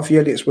like Harvey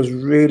Elliott's was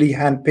really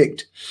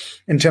handpicked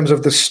in terms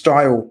of the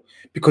style,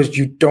 because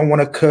you don't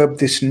want to curb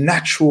this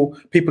natural.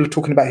 People are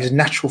talking about his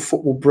natural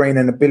football brain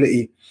and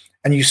ability,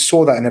 and you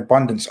saw that in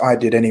abundance. I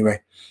did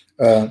anyway.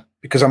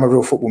 Because I'm a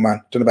real football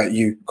man. Don't know about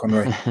you,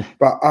 Conroy,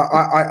 but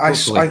I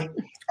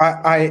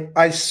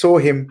saw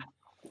him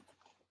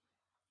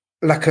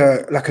like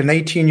an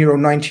 18-year-old,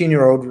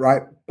 19-year-old,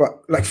 right?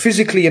 But like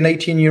physically an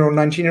 18-year-old,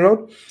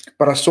 19-year-old,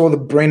 but I saw the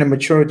brain and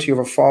maturity of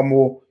a far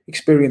more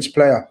experienced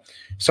player.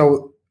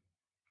 So,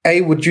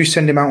 A, would you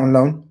send him out on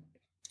loan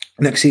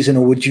next season,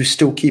 or would you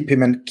still keep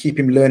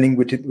him learning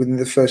within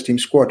the first team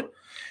squad?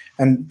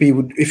 And B,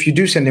 if you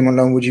do send him on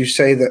loan, would you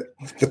say that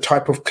the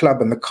type of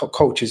club and the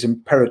coach is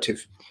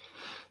imperative?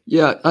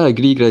 Yeah, I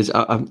agree, Grizz.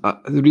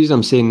 The reason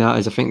I'm saying that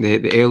is I think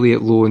the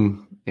Elliott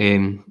loan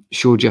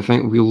showed you. I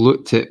think we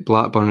looked at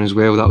Blackburn as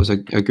well. That was a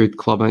good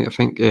club. I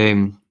think,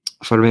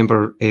 if I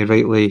remember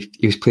rightly,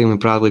 he was playing with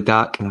Bradley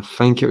Dack, and I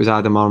think it was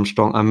Adam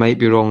Armstrong. I might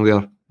be wrong there.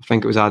 I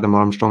think it was Adam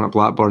Armstrong at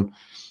Blackburn.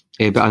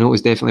 But I know it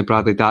was definitely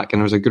Bradley Dack,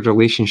 and there was a good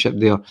relationship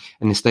there,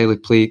 and the style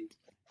of play, it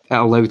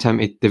allowed him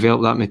to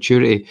develop that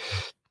maturity.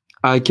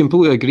 I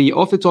completely agree.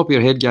 Off the top of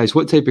your head, guys,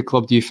 what type of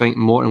club do you think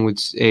Morton would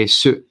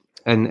suit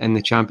in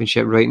the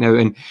Championship right now?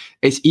 And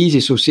it's easy.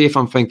 So say if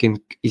I'm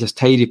thinking he's a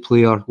tidy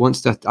player,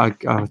 wants a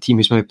team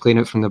who's maybe playing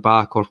out from the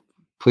back or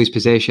plays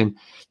possession,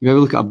 you maybe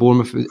look at a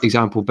Bournemouth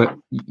example, but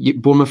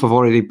Bournemouth have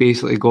already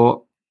basically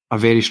got a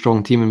very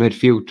strong team in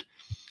midfield.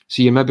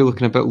 So you're maybe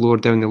looking a bit lower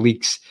down the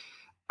leagues.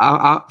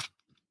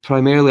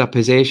 primarily a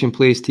possession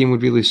plays team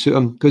would really suit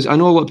him. Because I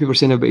know a lot of people are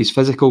saying about his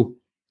physical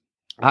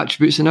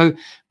attributes now,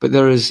 but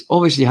there is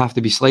obviously you have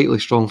to be slightly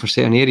strong for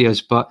certain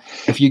areas. But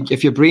if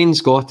your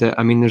brain's got it,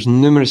 I mean, there's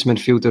numerous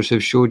midfielders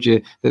who've showed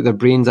you that their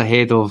brain's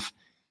ahead of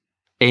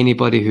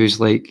anybody who's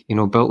like,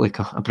 built like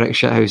a brick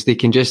shit house. They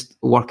can just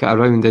work it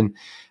around, and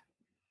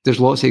there's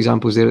lots of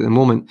examples there at the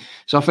moment.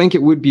 So I think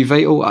it would be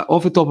vital.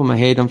 Off the top of my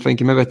head, I'm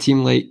thinking maybe a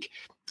team like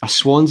a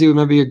Swansea would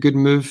maybe be a good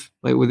move,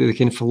 like with the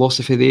kind of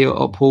philosophy they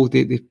uphold,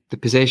 the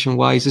possession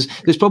wise.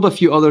 There's probably a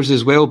few others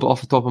as well, but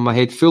off the top of my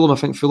head, Fulham, I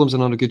think Fulham's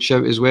another good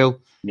shout as well.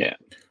 Yeah.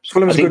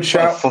 Fulham's a good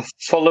shout. For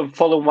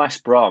Fulham,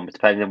 West Brom,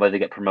 depending on whether they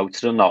get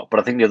promoted or not. But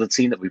I think the other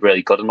team that we've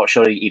really got, I'm not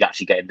sure he'd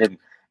actually get in them,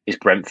 is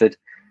Brentford.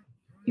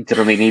 You know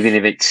what I mean? Even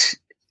if it's,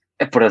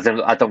 but I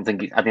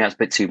think that's a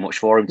bit too much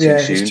for him too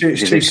soon.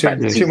 It's too soon.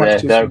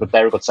 They're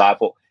a good side,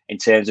 but in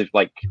terms of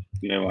like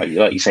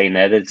you're saying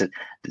there,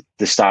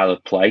 the style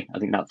of play, I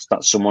think that's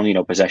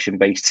someone, possession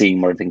based team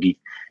where I think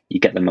you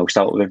get the most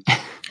out of him.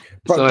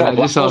 Sorry, I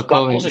just saw a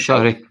comment.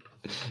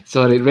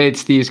 Sorry, read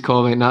Steve's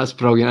comment. That's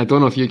brilliant. I don't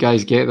know if you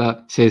guys get that.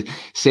 It says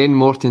send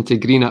Morton to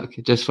Greenock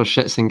just for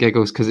shits and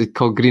giggles because it's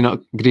called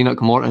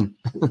Greenock Morton.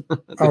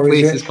 The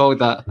place is called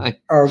that.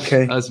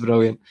 Okay, that's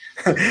brilliant.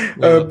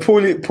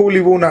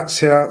 Paulie Walnuts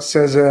here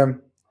says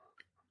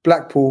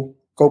Blackpool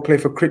go play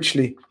for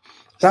Critchley.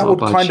 That would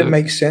kind of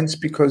make sense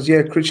because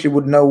Critchley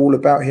would know all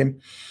about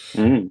him.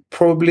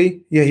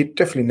 Probably, he'd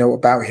definitely know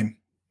about him.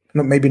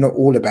 Maybe not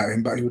all about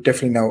him, but he would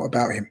definitely know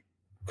about him.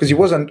 Because he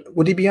wasn't,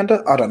 would he be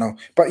under? I don't know.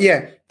 But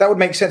that would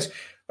make sense.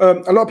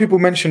 A lot of people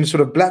mentioned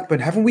sort of Blackburn.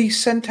 Haven't we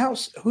sent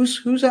out,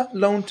 who's at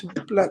loan to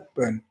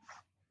Blackburn?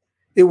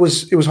 It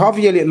was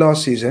Harvey Elliott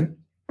last season.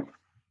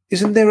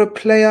 Isn't there a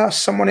player,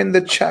 someone in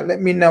the chat,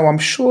 let me know. I'm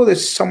sure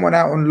there's someone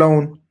out on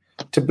loan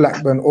to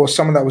Blackburn or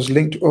someone that was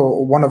linked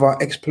or one of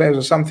our ex-players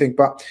or something.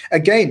 But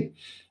again,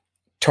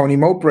 Tony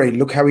Mowbray,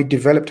 look how he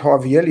developed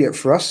Harvey Elliott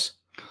for us.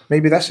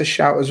 Maybe that's a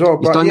shout as well.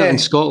 He's done that in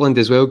Scotland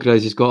as well,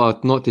 Grizz. He's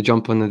got not to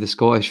jump on the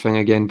Scottish thing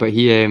again, but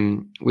he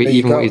what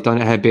he's done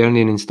at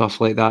Hibernian and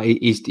stuff like that.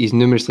 He's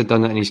numerously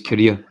done that in his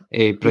career.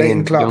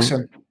 Leighton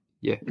Clarkson.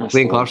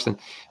 Leighton Clarkson.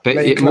 But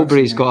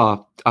Mowbray's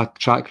got a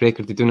track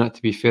record of doing that.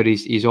 To be fair,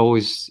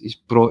 he's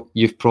brought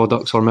youth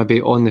products or maybe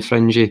on the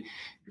fringy,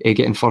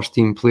 getting first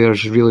team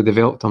players, really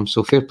developed them.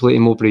 So fair play to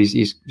Mowbray.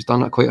 He's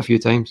done that quite a few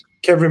times.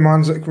 Kev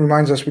reminds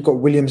us we've got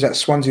Williams at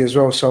Swansea as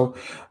well. So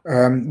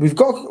we've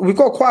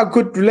got quite a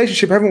good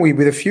relationship, haven't we,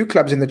 with a few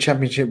clubs in the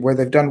Championship where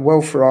they've done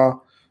well for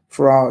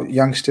our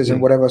youngsters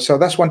and whatever. So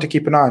that's one to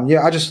keep an eye on.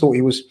 I just thought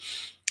he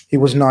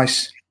was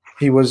nice.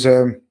 He was.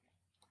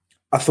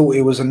 I thought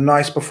it was a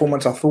nice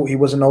performance. I thought he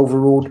wasn't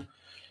overruled,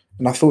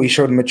 and I thought he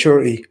showed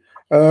maturity.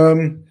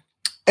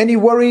 Any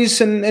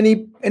worries and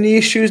any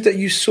issues that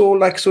you saw,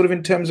 like sort of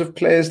in terms of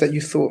players that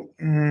you thought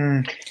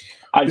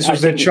this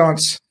was their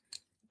chance?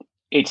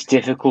 It's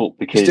difficult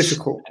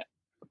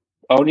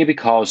only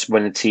because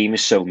when the team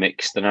is so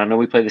mixed, and I know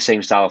we play the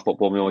same style of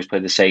football, we always play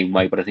the same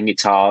way, but I think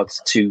it's hard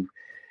to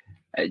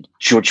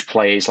judge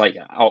players. Like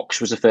Ox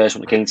was the first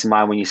one that came to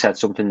mind when you said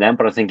something then,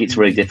 but I think it's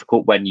really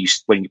difficult when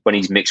he's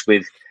mixed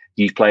with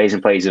these players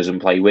and players he doesn't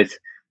play with.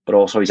 But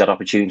also he's had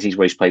opportunities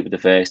where he's played with the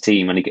first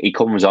team, and he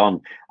comes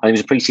on, and it was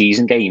a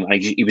pre-season game, and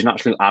he was an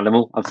absolute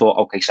animal. I thought,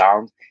 okay,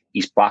 sound,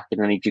 he's back, and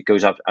then he just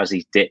goes up as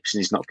he dips, and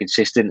he's not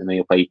consistent, and then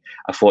he'll play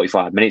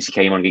 45 minutes. He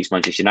came on against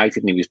Manchester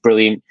United, and he was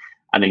brilliant.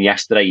 And then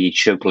yesterday he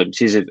showed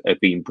glimpses of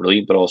being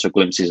brilliant, but also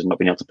glimpses of not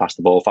being able to pass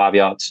the ball 5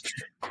 yards.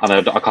 And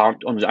I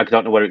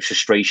don't know whether it's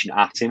frustration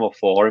at him or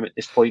for him at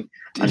this point.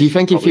 And do you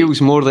think he feels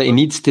more that he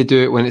needs to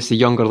do it when it's the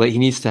younger, like he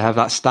needs to have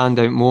that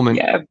standout moment?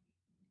 Yeah.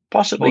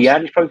 Possibly,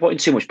 and he's probably putting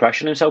too much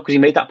pressure on himself because he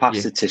made that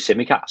pass to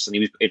Tsimikas, and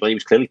he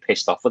was clearly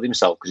pissed off with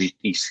himself because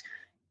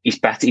he's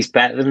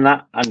better than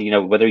that,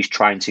 and whether he's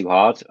trying too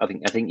hard, I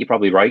think you're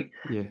probably right,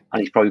 and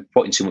he's probably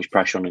putting too much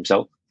pressure on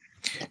himself.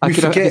 I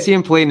could see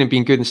him playing and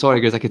being good. And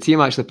sorry, guys, I could see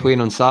him actually playing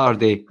on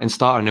Saturday and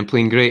starting and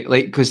playing great,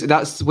 like because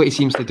that's what he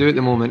seems to do at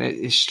the moment.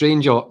 It's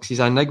strange, Ox.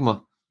 He's an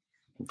enigma.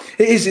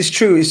 It is. It's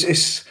true.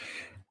 It's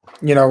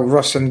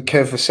Ross and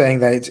Kev are saying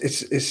that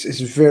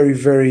it's very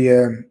very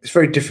it's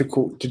very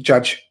difficult to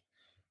judge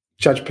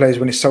players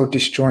when it's so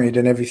disjointed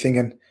and everything.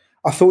 And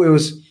I thought it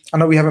was, I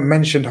know we haven't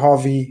mentioned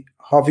Harvey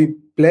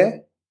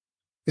Blair.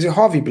 Is it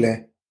Harvey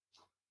Blair?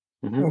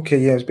 Mm-hmm. Okay,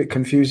 yeah, it's a bit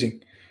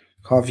confusing.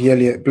 Harvey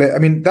Elliott Blair. I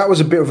mean, that was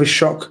a bit of a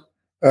shock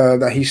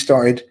that he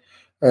started.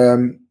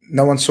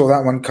 No one saw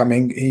that one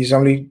coming. He's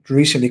only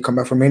recently come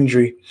back from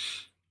injury.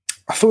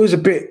 I thought it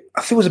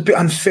was a bit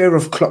unfair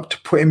of Klopp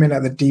to put him in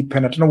at the deep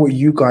end. I don't know what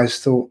you guys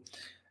thought.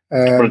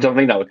 But I don't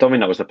think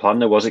that was the plan,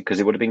 though, was it? Because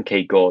it would have been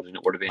Kate Gordon.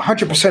 It would have been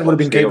 100% would have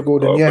been Kate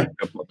Gordon. Yeah.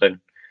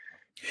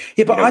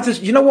 But I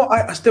just,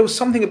 there was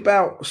something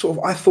about sort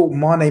of. I thought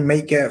Mane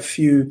may get a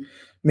few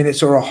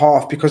minutes or a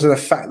half because of the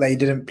fact that he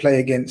didn't play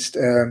against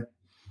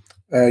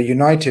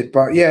United.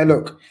 But yeah,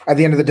 look, at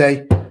the end of the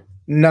day,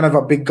 none of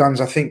our big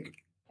guns. I think,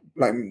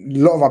 like a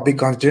lot of our big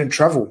guns didn't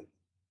travel.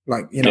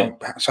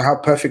 So how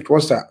perfect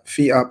was that?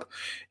 Feet up.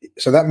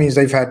 So that means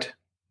they've had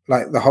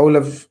like the whole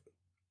of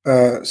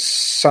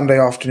Sunday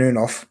afternoon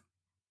off,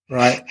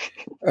 right?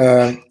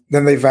 Then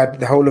they've had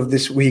the whole of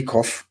this week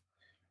off.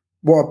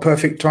 What a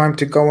perfect time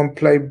to go and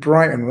play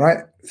Brighton,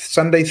 right?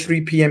 Sunday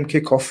 3 p.m.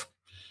 kickoff.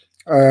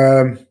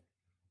 And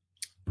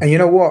you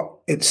know what?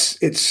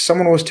 It's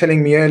someone was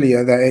telling me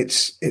earlier that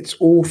it's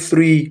all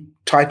three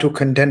title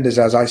contenders,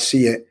 as I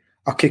see it,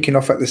 are kicking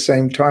off at the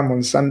same time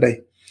on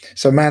Sunday.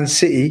 So Man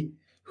City,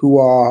 who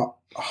are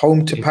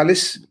home to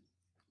Palace.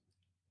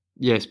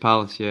 Yes,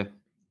 Palace, yeah.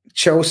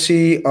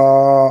 Chelsea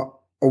are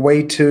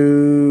away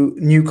to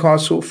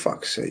Newcastle.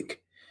 Fuck's sake.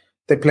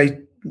 They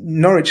played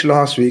Norwich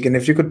last week, and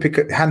if you could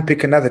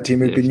handpick another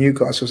team, it would be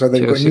Newcastle. So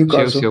they've got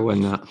Newcastle. Chelsea will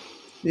win that.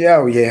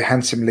 Yeah,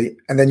 handsomely.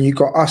 And then you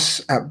got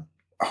us at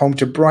home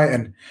to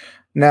Brighton.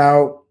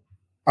 Now,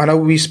 I know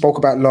we spoke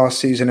about last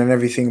season and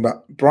everything,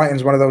 but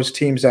Brighton's one of those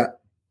teams that,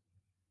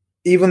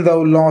 even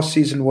though last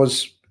season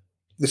was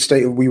the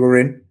state we were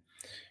in,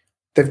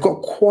 they've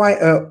got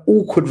quite an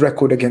awkward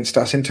record against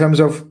us in terms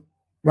of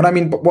what I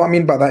mean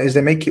by that is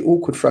they make it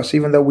awkward for us,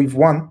 even though we've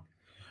won.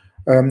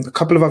 A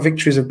couple of our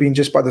victories have been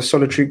just by the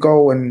solitary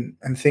goal and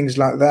things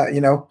like that.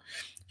 You know,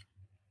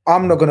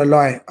 I'm not going to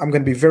lie. I'm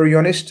going to be very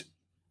honest.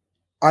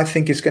 I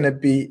think it's going to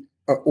be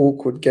an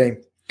awkward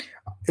game.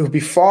 It will be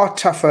far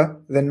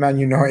tougher than Man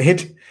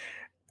United.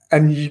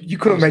 And you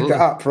couldn't make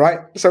that up, right?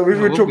 So we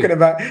were talking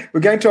about,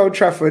 we're going to Old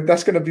Trafford.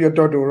 That's going to be a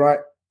doddle, right?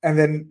 And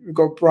then we've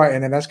got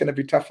Brighton, and that's going to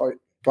be tougher.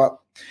 But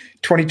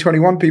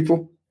 2021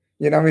 people,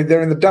 you know what I mean?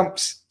 They're in the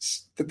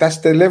dumps. That's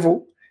their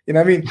level. You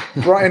know what I mean?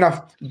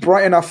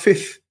 Brighton are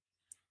fifth.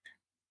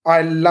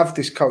 I love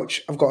this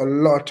coach. I've got a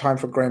lot of time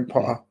for Graham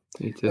Potter.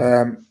 Me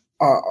too.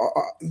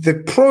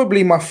 They're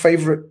probably my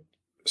favourite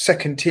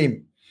second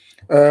team.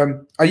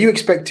 Are you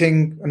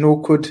expecting an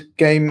awkward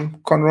game,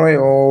 Conroy,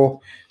 or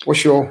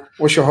what's your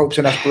hopes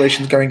and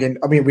aspirations going in?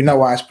 I mean, we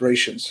know our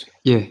aspirations.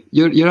 Yeah,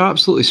 you're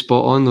absolutely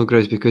spot on though,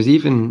 Grizz, because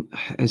even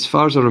as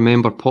far as I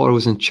remember, Potter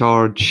was in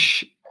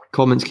charge.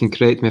 Comments can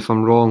correct me if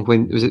I'm wrong.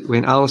 When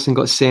Alisson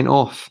got sent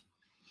off,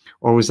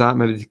 or was that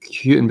maybe the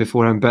Houghton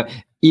before him? But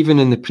even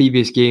in the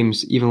previous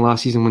games, even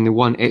last season when they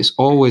won, it's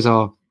always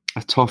a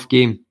tough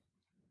game.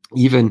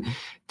 Even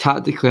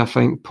tactically, I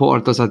think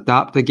Potter does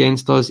adapt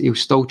against us. He'll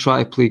still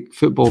try to play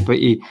football, but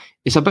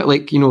it's a bit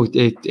like,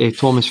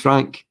 Thomas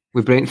Frank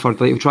with Brentford.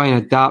 Like, he'll try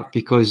and adapt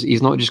because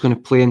he's not just going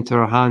to play into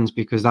our hands,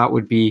 because that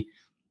would be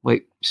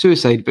like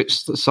suicide. But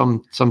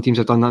some teams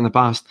have done that in the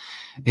past.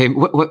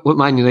 What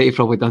Man United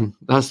probably done.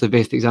 That's the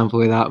best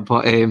example of that.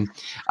 But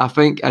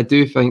I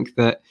do think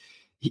that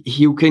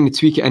he'll kind of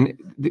tweak it. And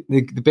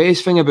the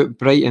best thing about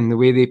Brighton, the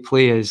way they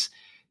play, is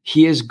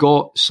he has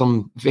got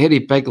some very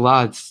big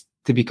lads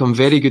to become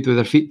very good with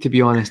their feet, to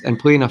be honest, and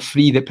playing a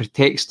free that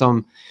protects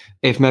them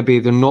if maybe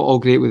they're not all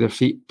great with their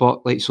feet.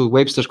 But so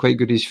Webster's quite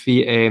good with his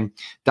feet.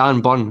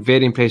 Dan Burn,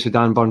 very impressed with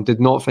Dan Burn. Did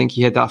not think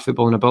he had that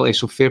footballing ability,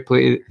 so fair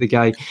play to the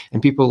guy.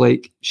 And people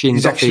like Shane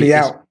He's Duffy, actually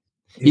out.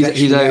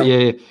 He's out,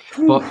 yeah.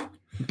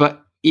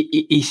 But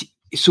he's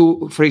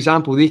so, for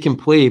example, they can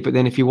play, but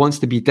then if he wants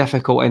to be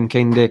difficult and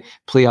kind of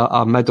play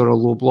a mid or a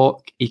low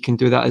block, he can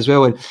do that as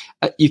well. And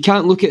you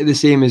can't look at it the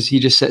same as he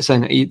just sits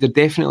in. They're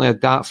definitely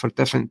adapt for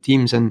different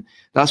teams, and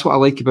that's what I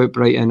like about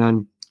Brighton.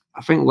 And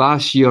I think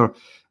last year,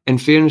 in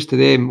fairness to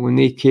them, when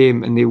they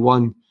came and they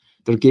won,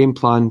 their game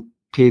plan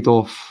paid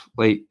off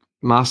like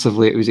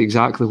massively. It was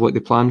exactly what they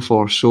planned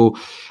for. So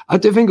I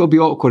do think it'll be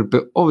awkward,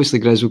 but obviously,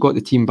 Grizz, we've got the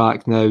team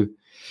back now.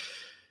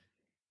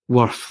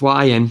 We're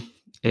flying.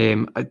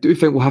 I do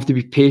think we'll have to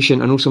be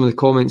patient. I know some of the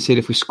comments said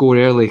if we score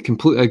early.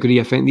 Completely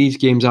agree. I think these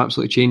games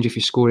absolutely change if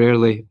you score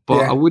early. But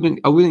yeah. I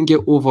wouldn't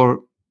get over.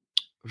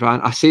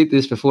 I said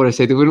this before. I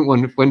said they wouldn't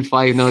win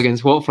 5-0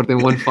 against Watford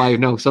and win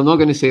 5-0. So I'm not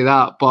going to say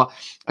that. But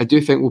I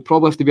do think we'll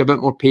probably have to be a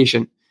bit more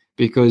patient,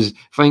 because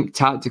I think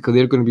tactically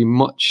they're going to be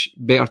much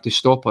better to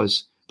stop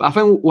us. But I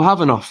think we'll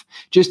have enough.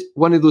 Just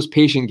one of those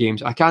patient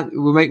games.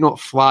 We might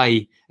not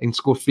fly and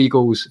score 4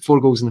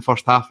 goals in the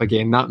first half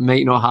again. That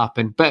might not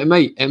happen, but it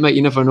might.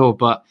 You never know.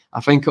 But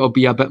I think it'll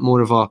be a bit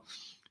more of a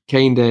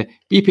kind of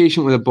be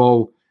patient with the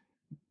ball,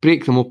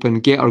 break them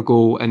open, get our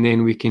goal, and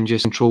then we can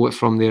just control it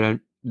from there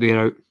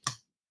out.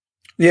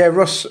 Yeah,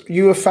 Ross,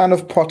 you a fan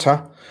of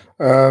Potter,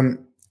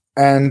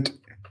 and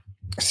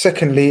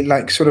secondly,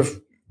 like sort of,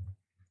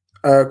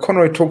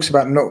 Conroy talks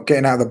about not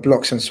getting out of the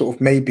blocks and sort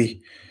of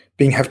maybe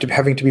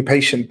having to be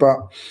patient, but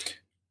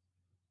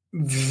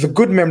the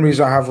good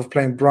memories I have of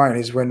playing Brighton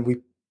is when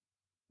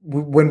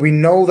we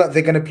know that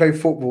they're going to play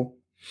football,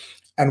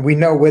 and we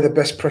know we're the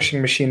best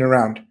pressing machine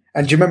around.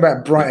 And do you remember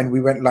at Brighton,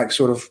 we went like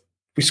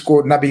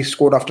Naby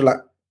scored after like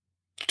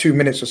 2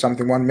 minutes or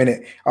something, 1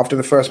 minute after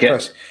the first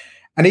press.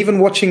 And even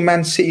watching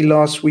Man City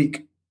last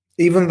week,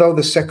 even though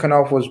the second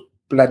half was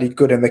bloody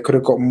good and they could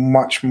have got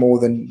much more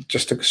than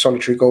just a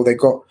solitary goal they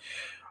got,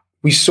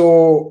 we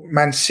saw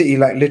Man City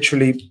like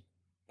literally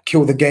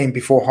kill the game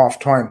before half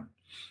time.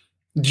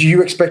 Do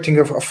you expecting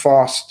a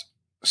fast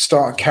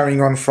start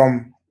carrying on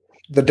from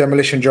the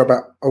demolition job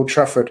at Old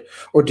Trafford,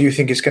 or do you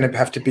think it's going to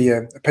have to be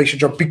a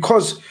patient job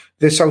because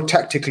they're so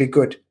tactically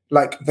good?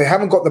 Like, they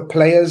haven't got the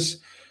players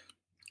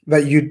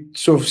that you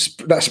sort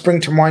of that spring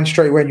to mind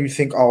straight away, and you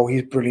think, oh,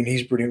 he's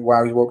brilliant,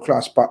 wow, he's world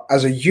class. But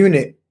as a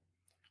unit,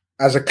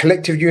 as a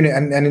collective unit,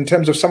 and in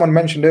terms of someone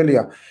mentioned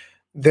earlier,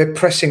 their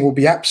pressing will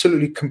be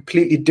absolutely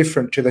completely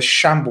different to the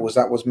shambles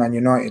that was Man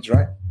United's,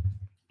 right?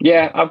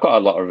 Yeah, I've got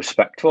a lot of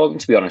respect for them,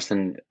 to be honest,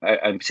 and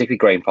particularly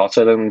Graham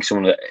Potter. I don't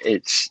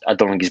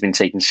think he's been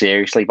taken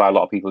seriously by a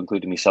lot of people,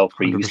 including myself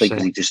previously,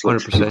 because he just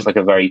looks like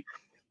a very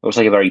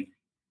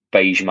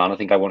beige man. I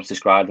think I want to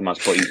describe them as,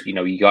 but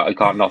you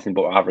can't nothing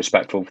but have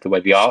respect for the way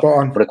they are.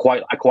 But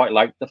I quite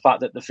like the fact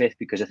that they're fifth,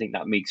 because I think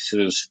that makes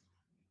us,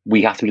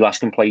 we have to be less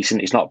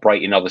complacent. It's not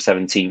Brighton or the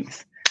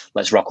 17th.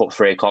 Let's rock up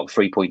 3 o'clock,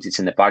 3 points, it's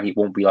in the bag. It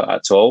won't be like that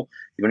at all.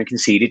 You've only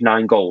conceded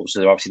 9 goals.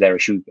 So obviously their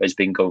issue has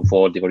been going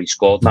forward. They've already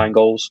scored 9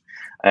 goals.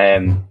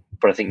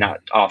 But I think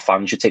that our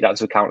fans should take that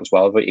into account as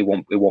well. But it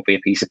won't be a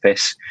piece of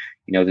piss.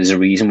 There's a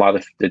reason why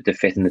they're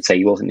fifth in the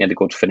table. I think they had a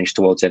good finish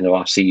towards the end of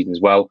last season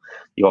as well.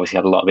 You obviously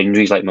had a lot of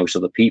injuries like most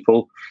other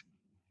people.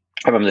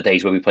 I remember the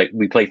days where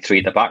we played 3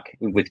 at the back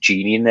with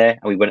Genie in there,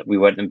 and we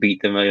went and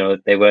beat them.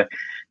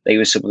 They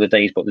were some of the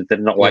days, but they're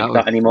not like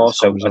that anymore.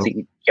 So I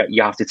think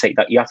you have to take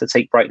that. You have to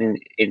take Brighton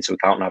into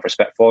account and have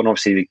respect for. And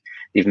obviously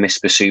they've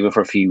missed Basuma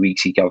for a few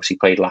weeks. He obviously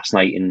played last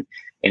night, and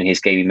in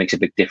his game, it makes a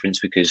big difference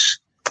because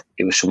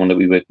it was someone that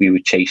we were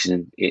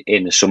chasing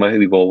in the summer, who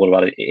we've all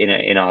had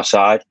in our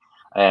side.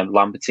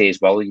 Lambertier as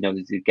well. They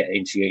get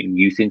integrating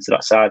youth into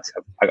that side.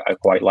 I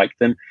quite like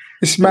them.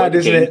 It's mad,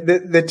 isn't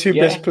it? The two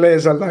best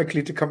players are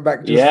likely to come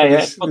back.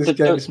 This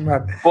game is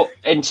mad. But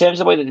in terms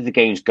of the way that the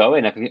game's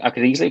going, I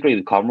could easily agree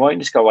with Conroy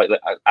and just go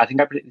I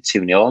think I predicted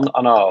 2-0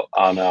 on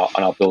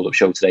our build-up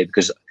show today,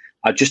 because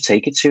I'd just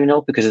take it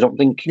 2-0, because I don't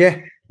think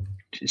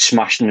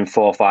smashing them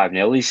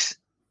 4-5-0 is.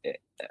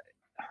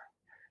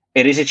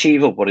 It is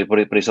achievable, but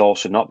it's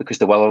also not, because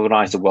they're well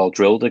organised, they're well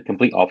drilled. They're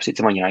complete opposite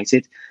to Man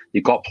United.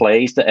 You've got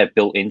players that are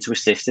built into a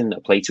system,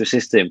 that play to a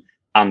system,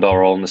 and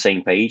are all on the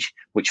same page,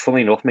 which,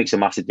 funnily enough, makes a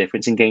massive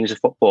difference in games of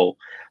football.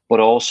 But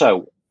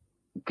also,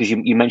 because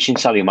you mentioned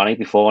Sadio Mane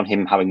before and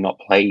him having not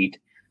played,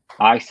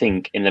 I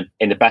think in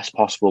the best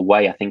possible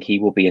way, I think he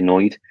will be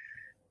annoyed,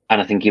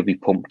 and I think he'll be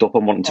pumped up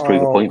and wanting to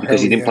prove a point,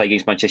 because he didn't play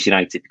against Manchester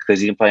United,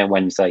 because he didn't play on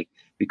Wednesday,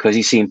 because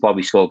he's seen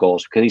Bobby score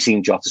goals, because he's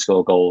seen Jota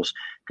score goals,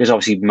 because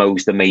obviously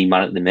Mo's the main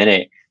man at the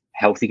minute.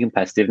 Healthy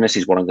competitiveness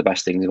is one of the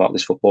best things about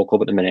this football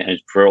club at the minute. And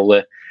for all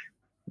the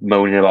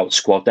moaning about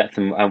squad depth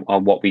and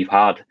what we've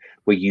had,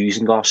 we're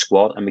using our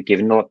squad and we're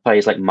giving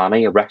players like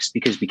Mane a rest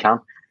because we can.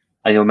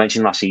 And you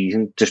mentioned last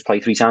season, just play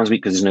 3 times a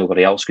week because there's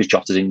nobody else, because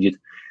Jota's injured.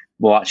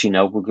 Well, actually,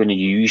 no, we're going to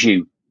use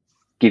you,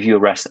 give you a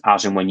rest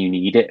as and when you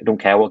need it. I don't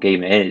care what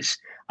game it is,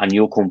 and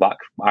you'll come back.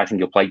 I think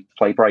you'll play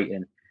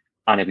Brighton,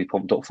 and he'll be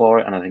pumped up for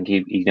it. And I think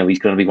he's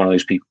going to be one of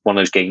those people, one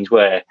of those games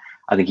where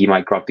I think he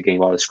might grab the game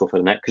by the scruff of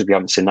the neck, because we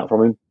haven't seen that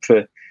from him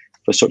for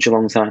such a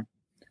long time.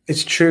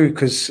 It's true,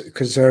 because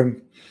a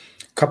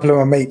couple of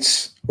our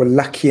mates were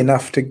lucky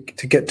enough to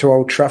get to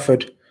Old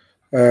Trafford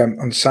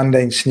on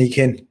Sunday and sneak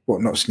in. Well,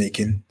 not sneak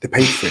in. They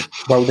paid for it.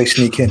 Well, they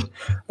sneak in.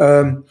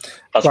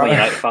 That's why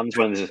United fans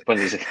when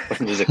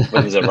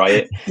there's a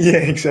riot. Yeah,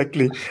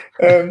 exactly.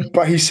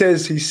 But he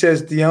says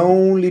the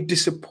only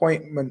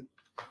disappointment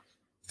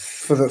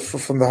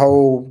from the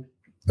whole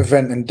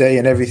event and day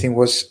and everything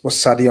was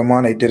Sadio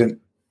Mane didn't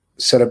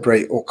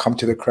celebrate or come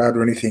to the crowd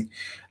or anything.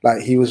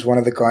 Like, he was one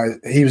of the guys.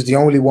 He was the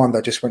only one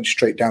that just went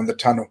straight down the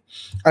tunnel.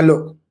 And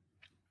look,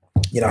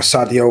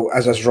 Sadio,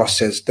 as Ross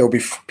says, there'll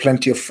be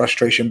plenty of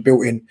frustration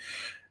built in.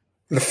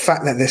 The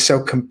fact that they're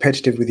so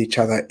competitive with each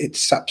other,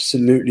 it's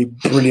absolutely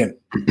brilliant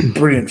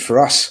for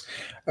us.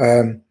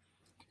 And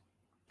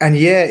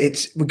yeah,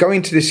 we're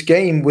going to this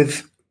game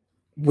with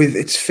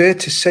it's fair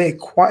to say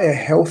quite a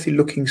healthy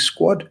looking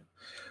squad.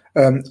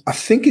 I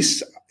think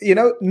it's,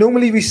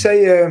 normally we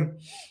say,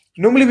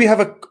 normally we have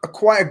a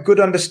quite a good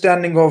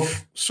understanding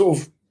of sort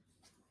of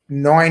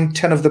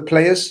 9-10 of the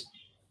players.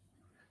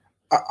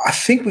 I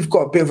think we've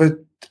got a bit of a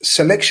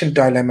selection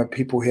dilemma,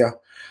 people here.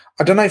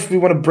 I don't know if we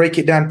want to break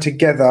it down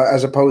together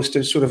as opposed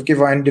to sort of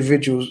give our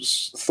individual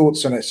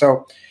thoughts on it.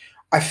 So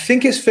I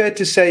think it's fair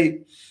to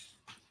say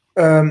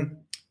the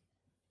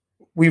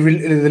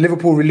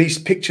Liverpool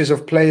released pictures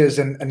of players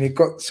and it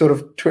got sort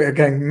of Twitter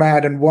going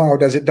mad and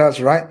wild as it does,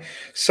 right?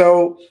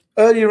 So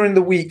earlier in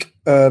the week,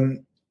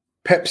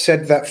 Pep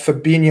said that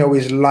Fabinho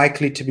is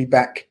likely to be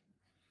back.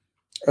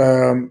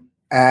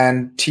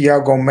 And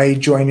Thiago may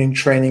join in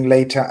training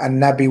later,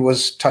 and Naby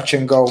was touch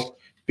and go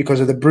because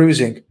of the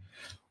bruising.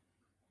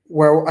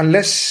 Well,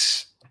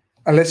 unless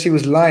he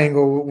was lying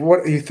or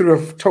what, he threw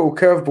a total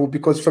curveball,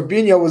 because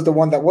Fabinho was the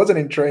one that wasn't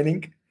in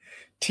training.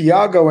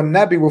 Thiago and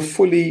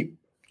Naby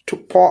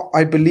took part,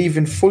 I believe,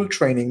 in full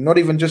training, not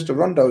even just the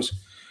rondos.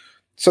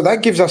 So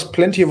that gives us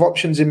plenty of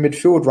options in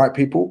midfield, right,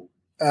 people?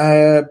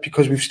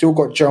 Because we've still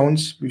got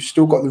Jones, we've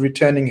still got the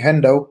returning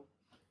Hendo,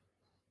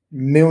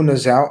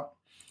 Milner's out.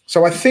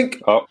 So I think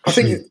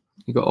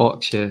you got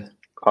Ox, yeah.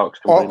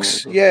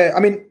 Ox, yeah. I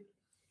mean,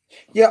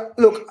 yeah.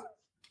 Look,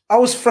 I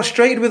was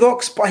frustrated with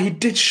Ox, but he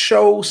did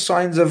show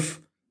signs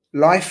of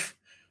life.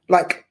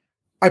 Like,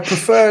 I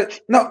prefer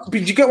no.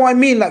 But you get what I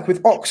mean? Like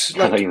with Ox,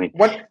 like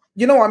what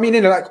you know what I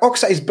mean? Like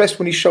Ox at his best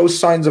when he shows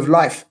signs of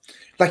life.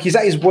 Like he's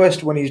at his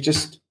worst when he's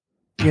just,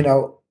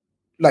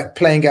 like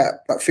playing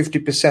at like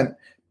 50%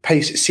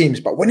 pace. It seems,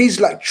 but when he's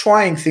like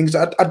trying things,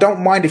 I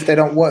don't mind if they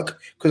don't work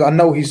because I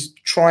know he's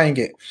trying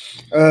it.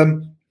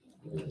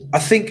 I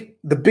think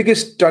the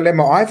biggest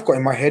dilemma I've got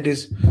in my head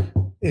is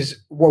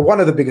one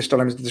of the biggest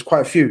dilemmas. There's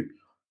quite a few.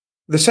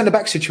 The centre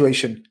back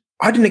situation.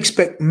 I didn't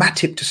expect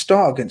Matip to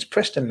start against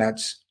Preston,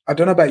 lads. I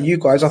don't know about you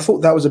guys. I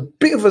thought that was a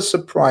bit of a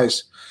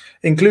surprise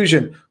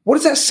inclusion. What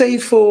does that say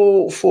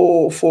for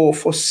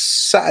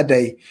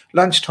Saturday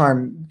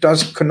lunchtime?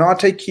 Does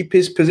Konate keep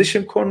his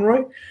position,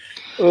 Conroy?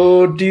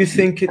 Or do you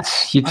think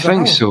it's... You'd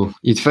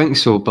think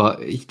so,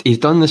 but he's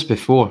done this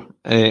before.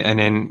 And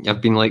then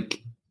I've been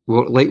like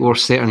we're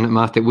certain that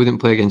Matip wouldn't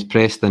play against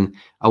Preston.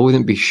 I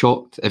wouldn't be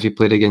shocked if he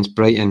played against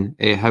Brighton.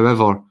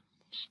 However,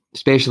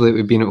 especially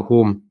with being at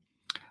home,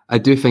 I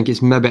do think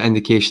it's maybe an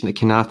indication that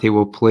Konate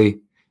will play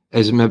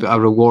as maybe a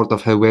reward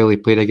of how well he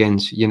played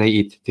against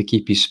United to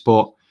keep his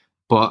spot.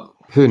 But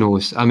who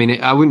knows? I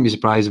mean, I wouldn't be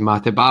surprised if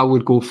Matip, but I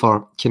would go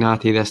for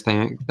Konate this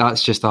time.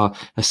 That's just a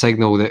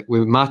signal that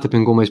with Matip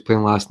and Gomez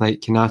playing last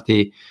night,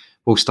 Konate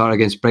will start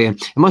against Brighton.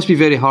 It must be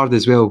very hard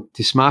as well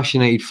to smash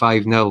United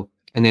 5-0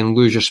 and then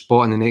lose your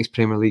spot in the next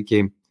Premier League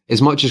game.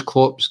 As much as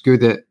Klopp's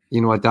good at,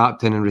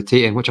 adapting and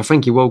rotating, which I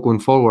think he will going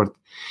forward,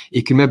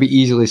 he can maybe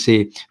easily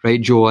say, right,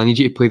 Joe, I need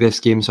you to play this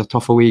game. It's a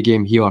tough away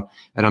game here,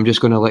 and I'm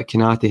just going to let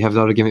Konate have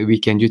the other game at the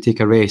weekend. You take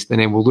a rest, and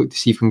then we'll look to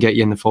see if we can get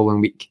you in the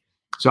following week.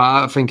 So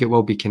I think it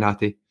will be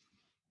Konate.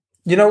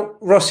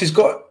 Ross,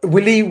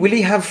 will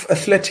he have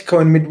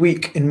Atletico in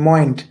midweek in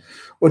mind,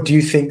 or do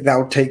you think that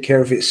will take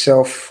care of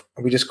itself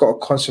and we just got to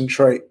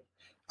concentrate?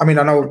 I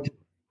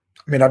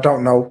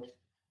don't know.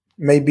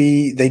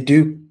 Maybe they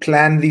do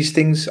plan these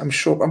things.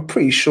 I'm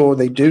pretty sure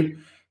they do.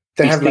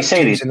 They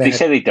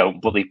say they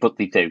don't, but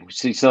they do.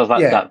 So it's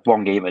that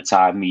one game at a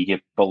time media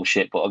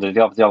bullshit, but they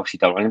obviously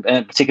don't.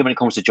 And particularly when it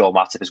comes to Joel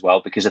Matip as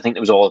well, because I think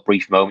there was all a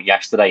brief moment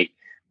yesterday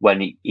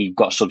when he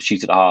got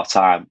substituted at half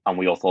time and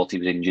we all thought he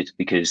was injured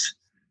because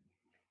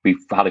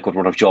we've had a good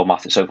run of Joel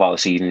Matip so far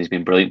this season. He's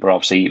been brilliant, but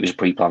obviously it was a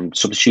pre-planned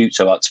substitute,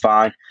 so that's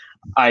fine.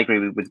 I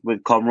agree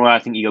with Conroy. I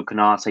think you go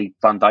Konate,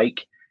 Van Dijk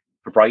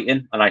for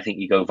Brighton, and I think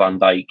you go Van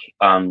Dijk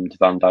and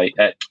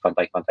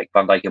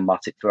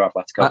Matip for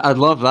Atletico. I'd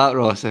love that,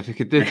 Ross. If you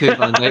could do two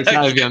Van Dijks,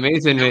 that would be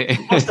amazing, mate.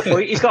 What's the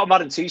point? He's got a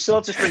Madden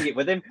Tussauds, just bring it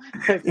with him.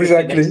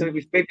 Exactly. It'll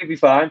be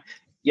fine.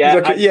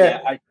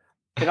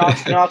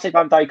 Konate,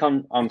 Van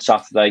Dijk on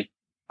Saturday,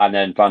 and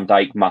then Van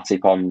Dijk,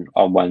 Matip on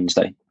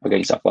Wednesday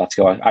against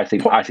Atletico. I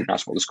think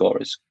that's what the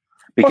score is.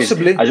 Because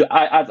possibly.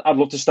 I'd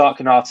love to start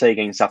Konate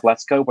against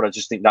Atletico, but I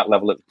just think that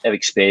level of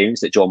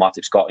experience that Joel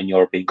Matip's got in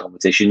European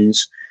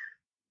competitions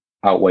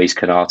outweighs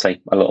Konate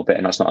a little bit,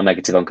 and that's not a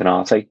negative on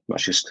Konate.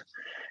 That's just,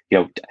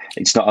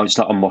 it's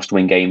not a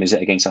must-win game, is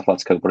it, against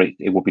Atletico? But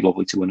it would be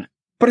lovely to win it.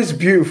 But it's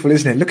beautiful,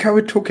 isn't it? Look how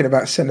we're talking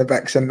about centre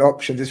backs and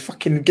options. It's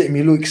fucking getting me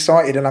a little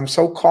excited, and I'm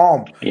so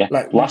calm. Yeah,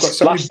 like last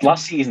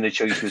season the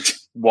choice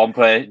was one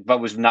player, that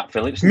was Nat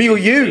Phillips. Me or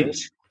you?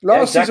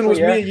 Last season was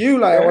me and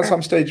you, at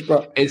some stage,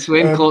 but it's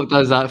when Klopp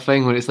does that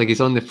thing when it's like he's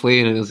on the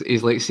plane and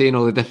he's like saying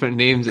all the different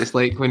names. It's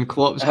like when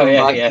Klopp's going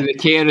back to the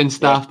care and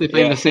staff to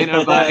find a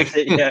centre back.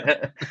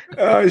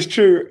 It's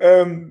true.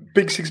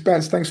 Big Six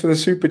Bands, thanks for the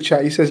super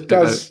chat. He says,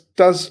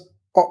 "Does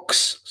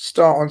Ox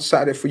start on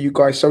Saturday for you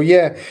guys?" So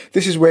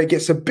this is where it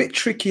gets a bit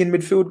tricky in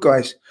midfield,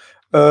 guys.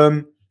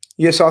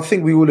 So I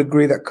think we all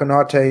agree that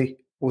Konate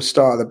will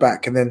start at the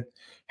back, and then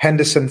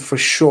Henderson for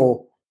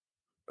sure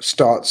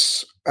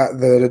starts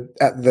at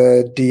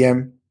the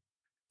DM,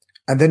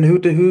 and then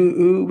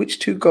who which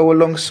two go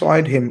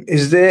alongside him?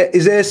 Is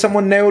there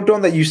someone nailed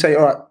on that you say,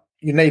 all right,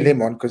 you nail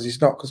him on because he's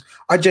not? Because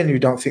I genuinely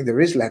don't think there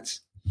is, lads.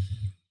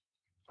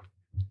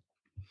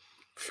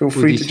 Feel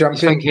free to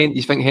jump in.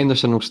 You think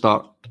Henderson will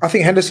start? I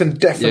think Henderson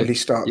definitely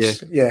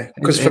starts. Yeah,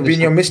 because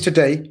Fabinho missed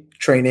today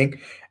training,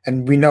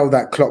 and we know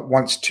that Klopp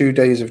wants 2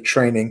 days of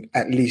training,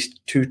 at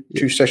least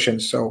two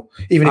sessions. So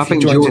even if he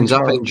joins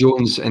I think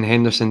Jones and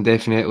Henderson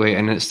definitely,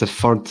 and it's the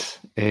third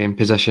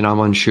position I'm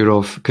unsure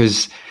of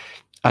because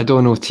I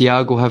don't know.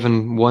 Thiago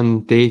having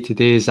 1 day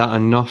today, is that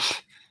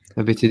enough?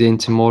 Maybe today and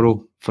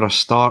tomorrow for a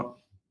start,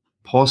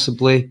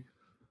 possibly.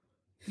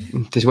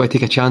 Does he want to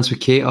take a chance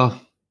with Keita?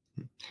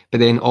 But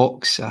then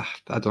Ox, I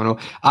don't know.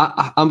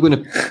 I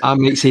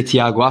might say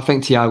Thiago. I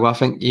think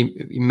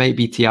he might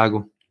be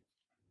Thiago.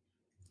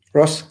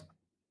 Ross?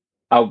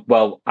 I would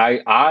go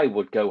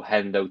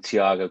Hendo,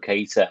 Thiago,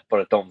 Keita, but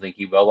I don't think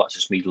he will. That's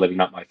just me living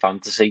out my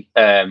fantasy.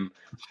 I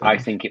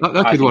think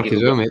that could work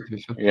as well, mate.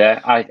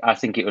 Yeah, I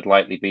think it would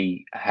likely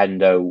be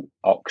Hendo,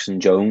 Ox, and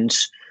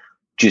Jones,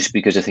 just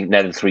because I think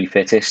they're the three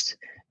fittest.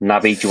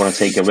 Naby, do you want to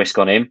take a risk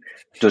on him?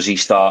 Does he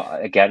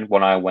start again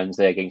on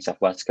Wednesday against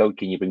Atletico?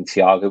 Can you bring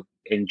Thiago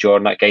in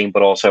during that game?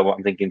 But also, what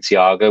I'm thinking,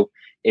 Thiago,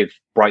 if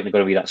Brighton are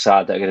going to be that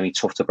side that are going to be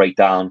tough to break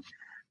down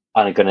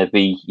and are going to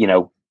be,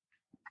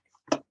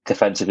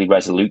 defensively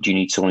resolute, do you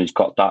need someone who's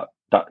got that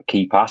that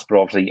key pass. But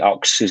obviously,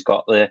 Ox has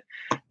got the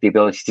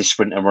ability to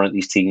sprint and run at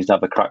these teams and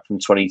have a crack from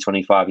 20,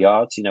 25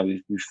 yards. You know,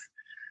 we've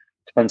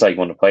depends how you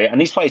want to play it. And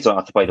these players don't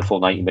have to play the full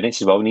 90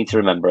 minutes as well. We need to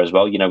remember as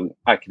well, you know,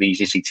 I could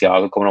easily see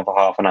Thiago coming on for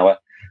half an hour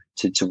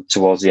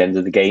towards the end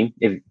of the game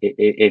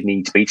if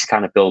needs be, to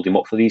kind of build him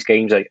up for these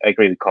games. I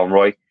agree with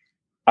Conroy.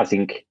 I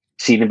think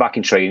seeing him back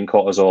in training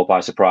caught us all by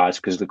surprise,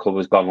 because the club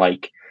has gone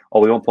like, oh,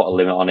 we won't put a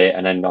limit on it.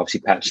 And then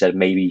obviously Pep said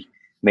maybe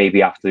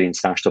after the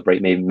international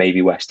break,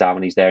 maybe West Ham,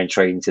 and he's there in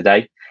training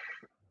today.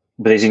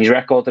 But his injury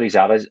record that he's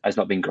had has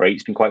not been great.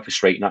 It's been quite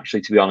frustrating,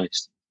 actually, to be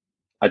honest.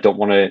 I wouldn't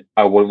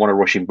want to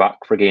rush him back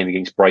for a game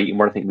against Brighton,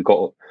 where I think we've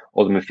got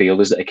other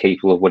midfielders that are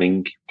capable of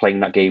winning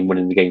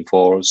the game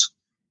for us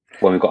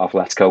when we've got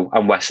Atletico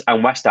and West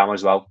Ham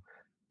as well.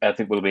 I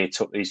think we'll be a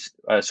tough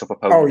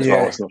opponent as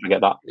well. Let's not forget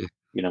that.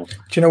 You know. Do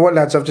you know what,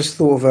 lads? I've just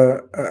thought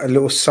of a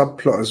little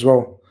subplot as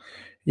well.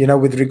 You know,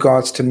 with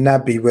regards to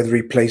Naby, whether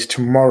he plays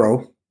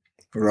tomorrow,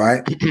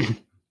 right,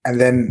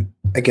 and then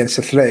against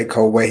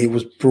Atletico, where he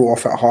was brought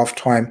off at half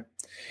time.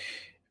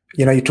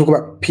 You know, you talk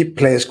about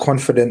players'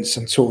 confidence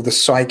and sort of the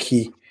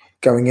psyche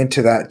going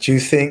into that. Do you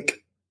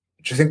think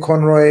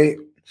Conroy,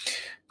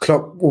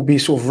 Klopp will be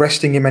sort of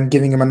resting him and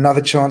giving him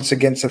another chance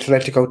against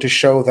Atletico to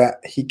show that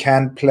he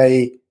can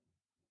play?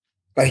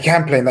 Like, he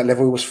can play in that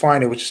level. He was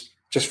fine. It was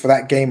just for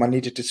that game I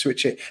needed to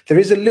switch it. There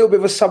is a little bit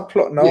of a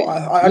subplot. No,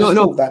 I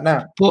thought that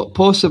now.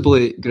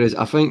 Possibly, Grizz.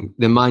 I think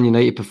the Man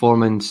United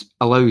performance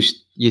allows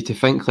you to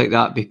think like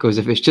that, because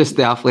if it's just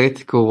the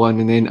Atletico one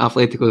and then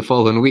Atletico the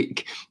following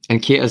week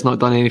and Keita's not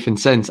done anything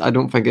since, I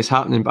don't think it's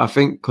happening. But I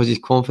think because his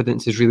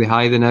confidence is really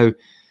high now,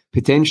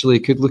 potentially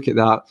could look at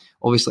that.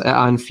 Obviously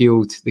at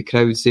Anfield, the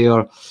crowd's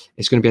there.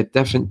 It's going to be a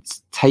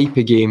different type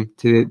of game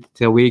to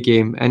the away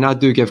game. And I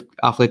do give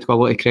Atletico a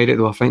lot of credit,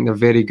 though. I think they're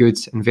very good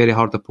and very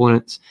hard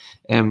opponents.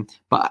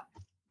 But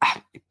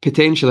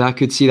potentially I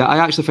could see that. I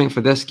actually think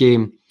for this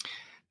game,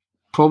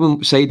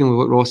 problem siding with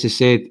what Ross has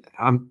said,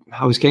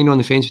 I was kind of on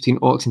the fence between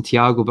Ox and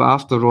Thiago, but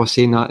after Ross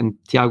saying that and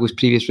Thiago's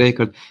previous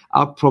record,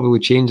 I probably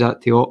would change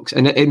that to Ox.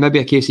 And it may be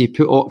a case of you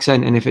put Ox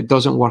in, and if it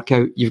doesn't work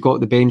out, you've got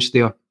the bench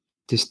there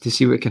to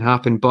see what can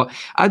happen. But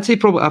I'd say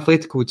probably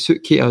Atletico would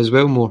suit Keita as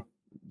well more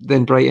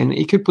than Brighton.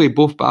 He could play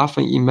both, but I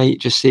think you might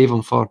just save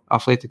him for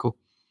Atletico.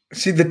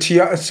 See, the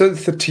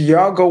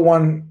Thiago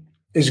one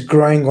is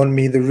growing on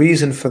me. The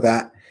reason for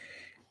that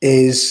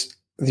is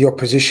the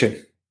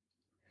opposition.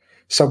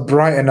 So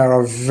Brighton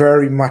are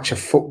very much a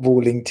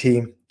footballing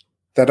team.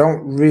 They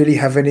don't really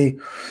have any,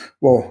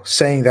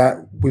 saying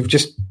that, we've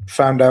just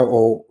found out,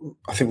 or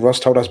I think Ross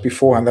told us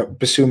beforehand, that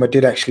Bissouma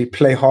did actually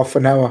play half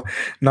an hour.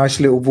 Nice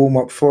little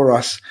warm-up for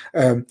us.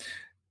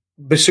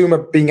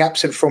 Bissouma being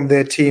absent from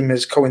their team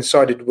has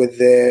coincided with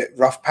their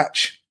rough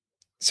patch.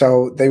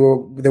 So they're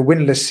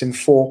winless in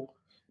 4.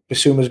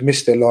 Bissouma's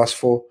missed their last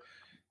 4.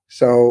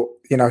 So,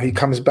 you know, he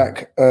comes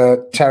back.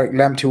 Tariq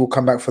Lamptey will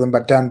come back for them,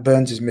 but Dan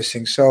Burns is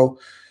missing. So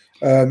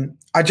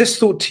I just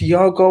thought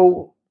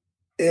Thiago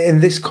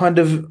in this kind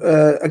of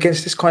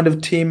against this kind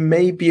of team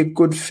may be a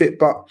good fit,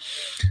 but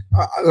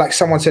like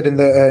someone said in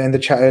the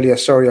chat earlier,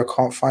 sorry, I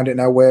can't find it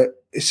now, where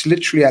it's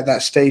literally at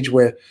that stage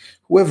where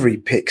whoever he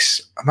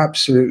picks, I'm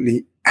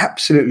absolutely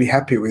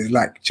happy with.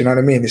 Like, do you know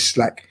what I mean? It's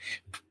like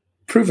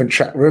proven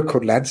track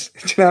record, lads.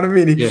 Do you know what I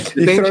mean?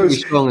 The bench will be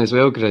strong as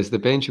well, Grizz. The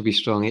bench will be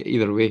strong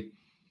either way.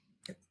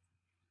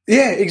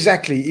 Yeah,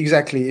 exactly.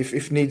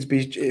 If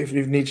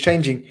needs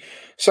changing.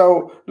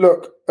 So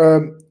look,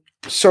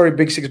 sorry,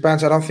 Big Six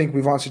Bands. I don't think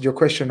we've answered your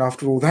question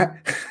after all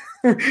that.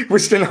 We're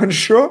still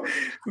unsure.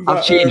 But,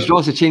 I've changed.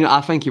 Ross has changed.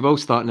 I think he will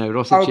start now.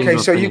 Ross has okay,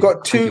 so you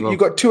got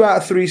 2 out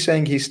of 3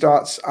 saying he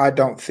starts. I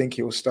don't think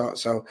he will start.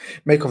 So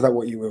make of that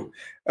what you will.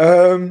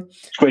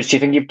 Chris, do you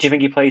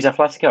think he plays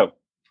Atletico?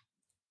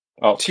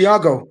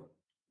 Thiago.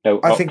 No,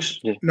 I Ox.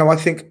 think no. I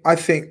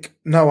think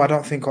no. I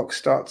don't think Ox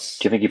starts.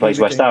 Do you think he plays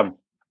West Ham?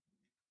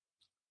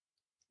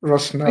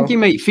 Ross, no. I think he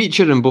might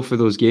feature in both of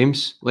those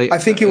games. Like, I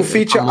think he'll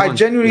feature. I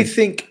genuinely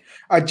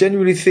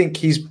think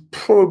he's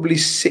probably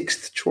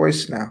 6th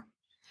choice now.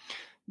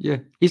 Yeah,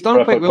 he's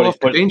done quite well off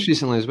the bench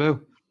recently as well.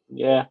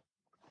 Yeah,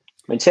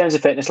 in terms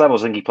of fitness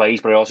levels, I think he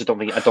plays, but I don't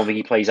think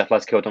he plays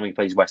Atletico. I don't think he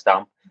plays West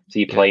Ham. So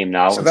you play him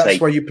now. So that's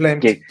why you play him.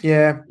 Give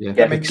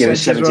him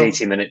 70,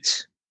 80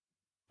 minutes.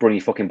 Run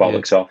your fucking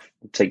bollocks off.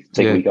 Take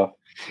a week off.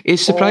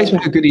 It's surprised me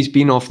how good he's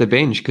been off the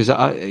bench, because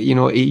it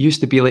used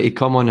to be like he'd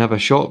come on and have a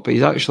shot, but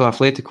he's actually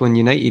Atletico and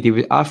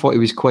United. I thought he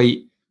was quite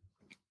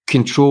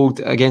controlled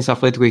against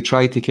Atletico. He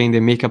tried to kind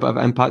of make a bit of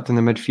impact in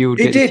the midfield.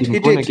 He did.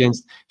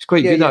 It's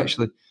quite good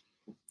actually.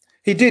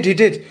 He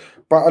did.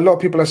 But a lot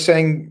of people are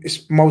saying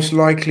it's most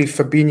likely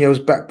Fabinho's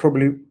back,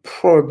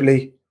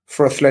 probably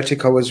for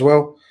Atletico as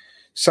well.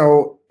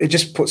 So it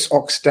just puts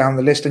Ox down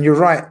the list. And you're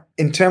right,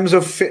 in terms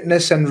of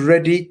fitness and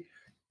ready,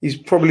 he's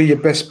probably your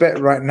best bet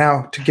right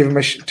now to give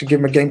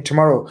him a game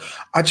tomorrow.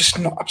 I'm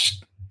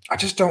I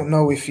just don't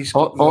know if he's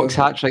got Ox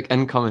hat-trick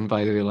incoming,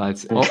 by the way,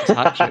 lads. Ox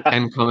hat-trick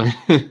incoming.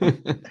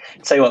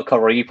 Tell you what,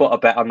 Conroy, you put a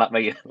bet on that,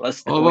 mate.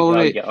 Let's get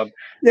on.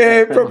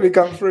 Yeah, probably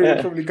come through.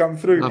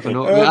 Never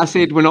know. I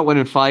said we're not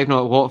winning 5-0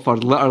 at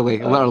Watford. Literally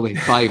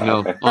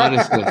 5-0.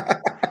 Honestly,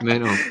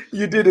 mental.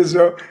 You did as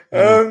well.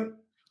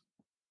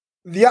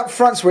 The up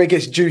front's where it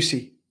gets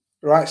juicy,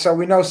 right? So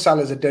we know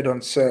Salah's a dead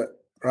on cert,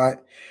 right?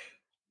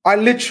 I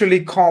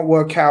literally can't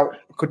work out.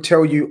 Could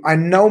tell you. I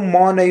know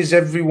Mane's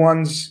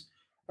everyone's.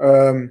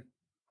 I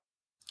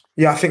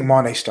think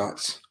Mane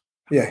starts.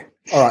 Yeah.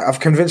 All right. I've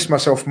convinced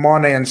myself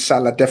Mane and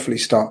Salah definitely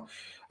start.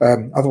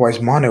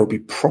 Otherwise, Mane will be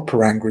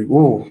proper angry.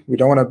 Ooh, we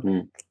don't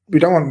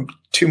want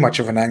too much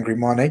of an angry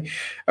Mane.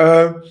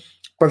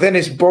 But then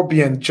it's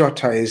Bobby and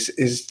Jota is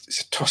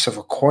a toss of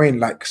a coin,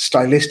 like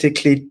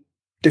stylistically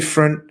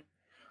different.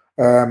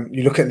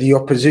 You look at the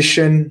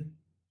opposition,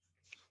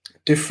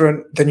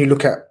 different. Then you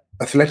look at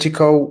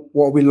Atletico.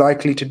 What are we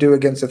likely to do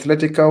against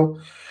Atletico?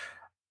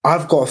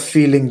 I've got a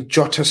feeling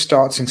Jota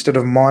starts instead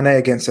of Mane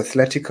against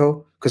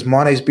Atletico because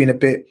Mane's been a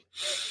bit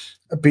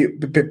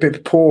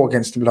poor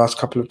against them the last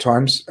couple of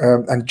times,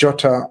 and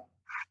Jota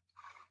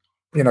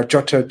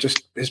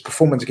just his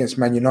performance against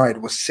Man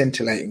United was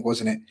scintillating,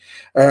 wasn't it?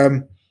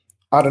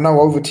 I don't know.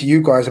 Over to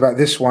you guys about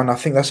this one. I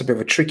think that's a bit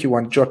of a tricky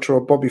one, Jota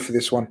or Bobby for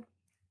this one.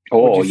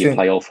 Or you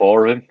play all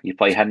four of them. You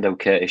play Hendo,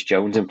 Curtis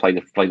Jones, and play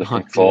the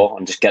front four,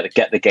 and just get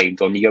the game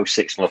done. You go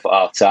 6-0 at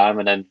half time,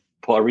 and then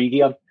put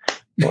Origi on.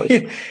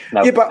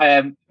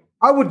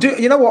 I would do.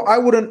 You know what? I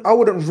wouldn't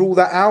rule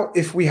that out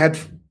if we had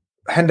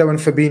Hendo and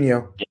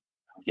Fabinho.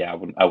 Yeah,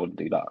 I wouldn't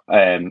do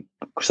that.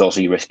 Because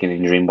also you're risking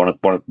injury in one of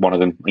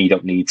them. You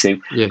don't need to.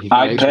 Yeah,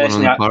 I'd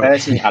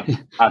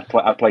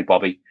play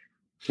Bobby.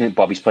 I think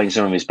Bobby's playing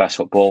some of his best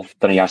football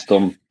than he has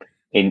done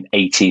in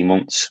 18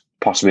 months,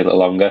 possibly a little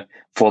longer.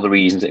 For the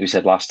reasons that we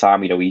said last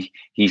time,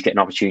 he's getting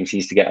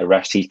opportunities to get a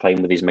rest. He's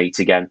playing with his mates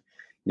again.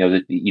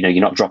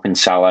 You're not dropping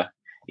Salah.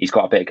 He's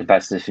got a bit of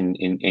competitiveness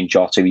in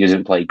Jota. If he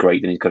doesn't play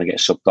great, then he's going to get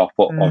subbed off.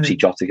 But obviously,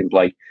 Jota can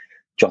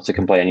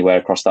play anywhere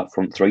across that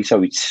front three,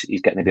 so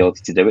he's getting the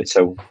ability to do it.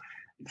 So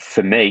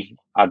for me,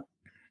 I'd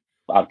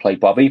play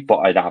Bobby, but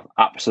I'd have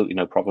absolutely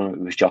no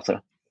problem with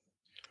Jota.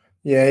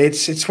 Yeah,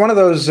 it's one of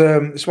those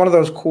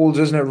calls,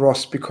 isn't it,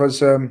 Ross?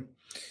 Because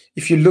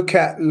if you look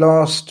at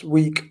last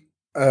week,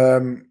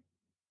 the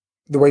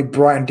way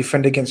Brighton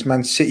defended against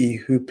Man City,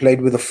 who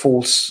played with a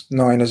false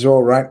 9 as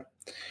well, right?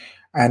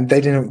 And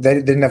they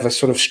didn't have a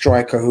sort of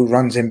striker who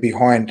runs in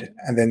behind,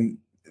 and then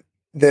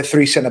their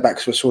 3 centre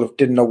backs were sort of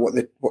didn't know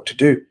what to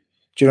do.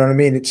 Do you know what I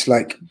mean? It's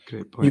like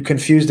you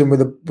confuse them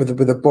with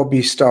a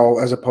Bobby style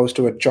as opposed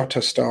to a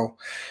Jota style.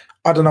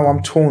 I don't know.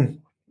 I'm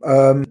torn.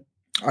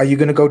 Are you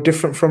going to go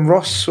different from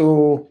Ross,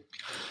 or?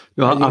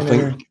 No,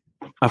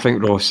 I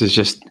think Ross is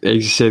just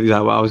exactly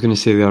that. What I was going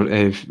to say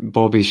there,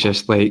 Bobby's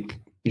just like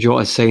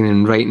Jota's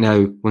signing right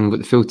now when we've got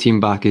the full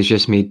team back has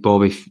just made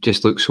Bobby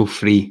just look so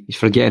free. He's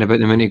forgetting about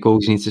the many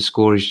goals he needs to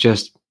score. He's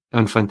just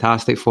in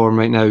fantastic form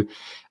right now.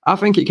 I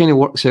think it kind of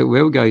works out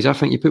well, guys. I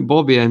think you put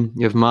Bobby in,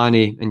 you have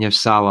Mane and you have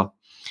Salah.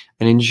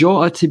 And in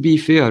Jota, to be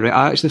fair, right,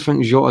 I actually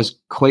think Jota's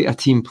quite a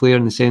team player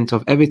in the sense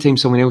of every time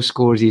someone else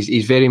scores,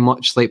 he's very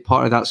much like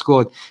part of that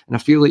squad. And I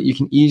feel like you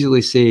can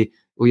easily say,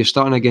 well, you're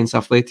starting against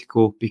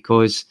Atletico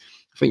because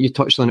I think you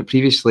touched on it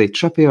previously.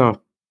 Trippier,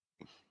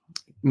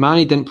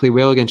 Mane didn't play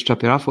well against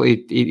Trippier. I thought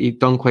he'd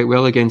done quite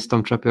well against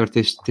him,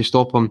 Trippier, to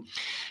stop him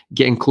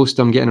getting close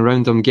to him, getting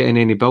around him, getting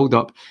any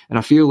build-up. And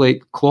I feel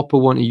like Klopp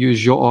will want to use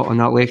Jota on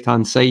that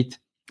left-hand side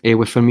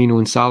with Firmino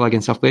and Salah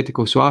against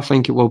Atletico. So I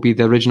think it will be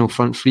the original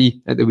front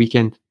three at the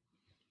weekend.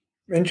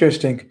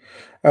 Interesting.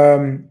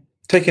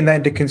 Taking that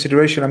into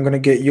consideration, I'm going to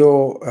get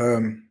your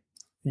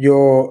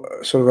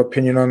sort of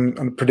opinion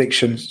on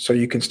predictions so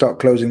you can start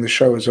closing the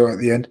show as well at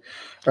the end.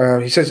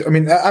 He says,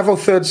 Avil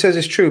Third says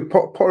it's true.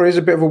 Potter is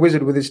a bit of a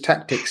wizard with his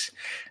tactics.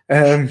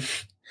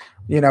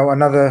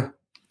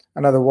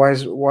 Another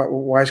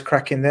wise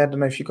crack in there. I don't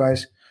know if you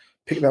guys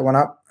pick that one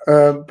up.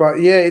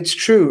 But yeah, it's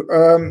true.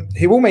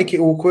 He will make it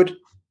awkward,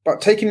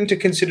 but taking into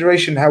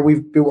consideration how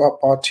we've built up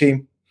our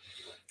team,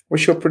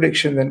 what's your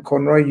prediction then,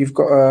 Conroy? You've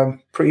got a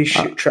pretty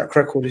shit track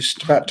record. It's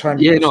about time.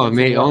 Yeah, no,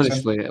 mate,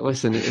 honestly,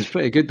 listen, it's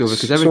pretty good though,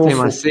 because every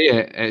time I say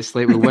it, it's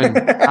like we win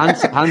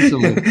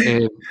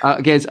handsomely.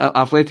 Against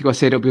Atletico, I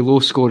said it'll be low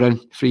scoring,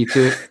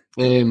 3-2.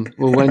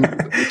 We'll win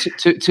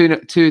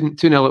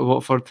 2-0 at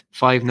Watford,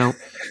 5-0.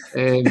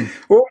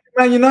 What was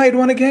the Man United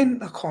one again?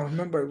 I can't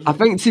remember. I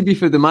think to be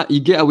fair, you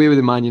get away with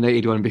the Man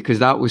United one because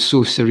that was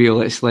so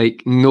surreal. It's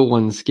like no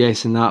one's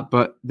guessing that.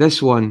 But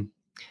this one,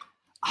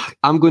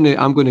 I'm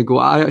gonna go.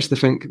 I actually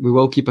think we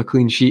will keep a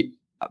clean sheet,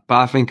 but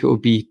I think it will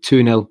be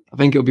 2-0. I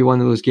think it'll be one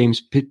of those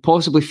games,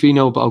 possibly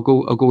 3-0, but I'll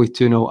go with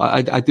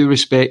 2-0. I do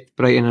respect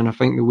Brighton, and I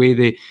think the way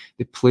they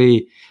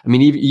play. I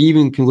mean, you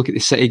even can look at the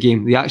City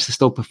game. They actually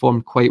still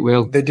performed quite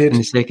well. They did in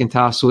the second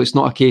half. So it's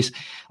not a case.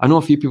 I know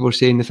a few people are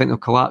saying they think they'll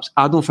collapse.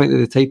 I don't think they're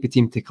the type of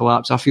team to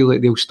collapse. I feel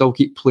like they'll still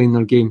keep playing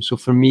their game. So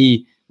for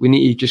me, we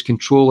need to just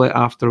control it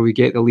after we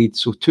get the lead.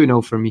 So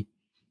 2-0 for me.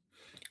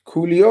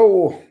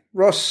 Coolio.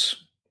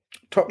 Ross,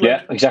 Top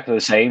yeah, exactly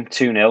the same.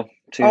 2-0.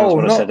 2-0 Oh,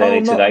 what I said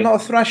earlier today. Not a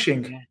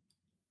thrashing.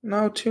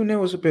 No, 2-0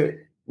 was a bit.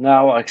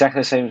 No,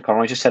 exactly the same as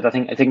Conroy just said. I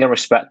think I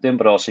respect him,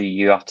 but also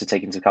you have to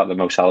take into account that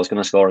Mo Salah's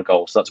going to score a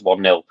goal, so that's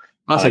 1-0.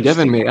 That's a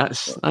given, mate.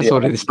 That's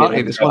already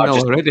started. It's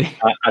 1-0 already.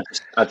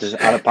 I just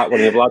had a pack one of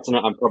the other lads, and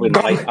I'm probably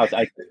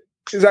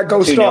Is that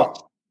goal start?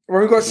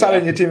 When we've got Salah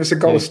in your team, it's a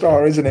goal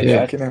star, isn't it?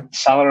 Yeah. Like, you know.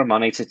 Salah and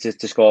Mane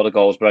to score the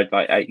goals, but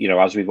I,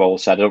 as we've all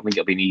said, I don't think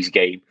it'll be an easy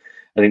game.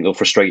 I think they'll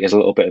frustrate us a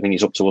little bit. I think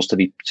it's up to us to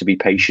be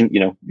patient.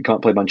 You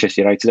can't play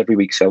Manchester United every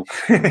week, so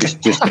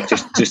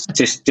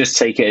just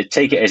take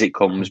it as it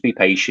comes. Be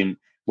patient,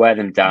 wear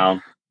them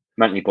down,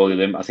 mentally bully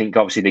them. I think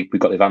obviously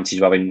we've got the advantage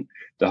of having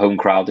the home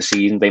crowd this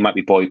season. They might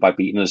be buoyed by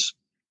beating us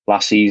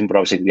last season, but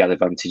obviously we had the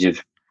advantage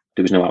of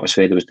there was no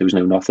atmosphere, there was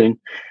no nothing.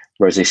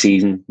 Whereas this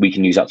season we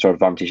can use that to our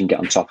advantage and get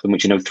on top of them,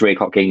 which 3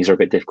 o'clock games are a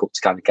bit difficult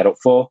to kind of get up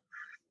for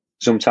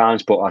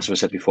sometimes. But as I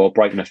said before,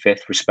 Brighton are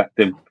 5th, respect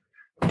them.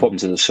 Put them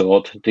to the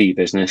sword, do your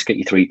business, get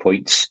your 3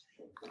 points.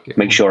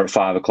 Make sure at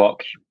 5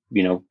 o'clock,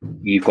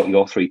 you've got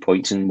your 3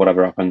 points, and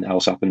whatever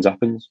else happens.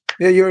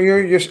 Yeah,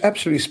 you're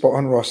absolutely spot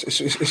on, Ross.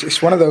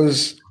 It's one of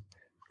those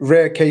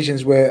rare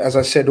occasions where, as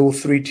I said, all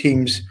 3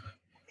 teams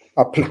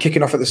are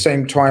kicking off at the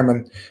same time,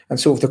 and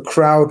sort of the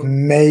crowd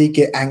may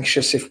get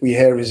anxious if we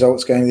hear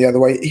results going the other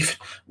way.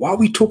 Why are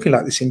we talking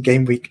like this in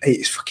game week 8?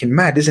 It's fucking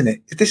mad, isn't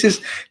it? This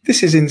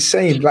is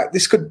insane. Like,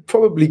 this could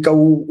probably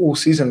go all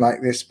season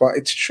like this, but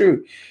it's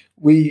true.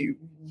 We're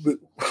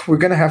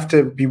going to have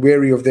to be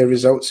wary of their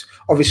results.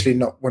 Obviously,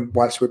 not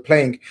whilst we're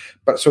playing,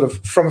 but sort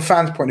of from a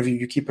fan's point of view,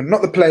 you keep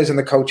not the players and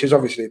the coaches,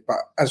 obviously, but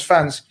as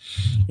fans,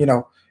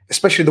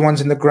 especially the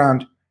ones in the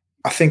ground,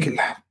 I think it'll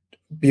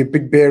be a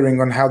big bearing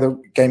on how the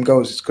game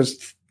goes.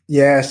 Because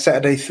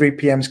Saturday 3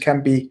 p.m.s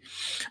can be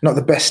not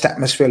the best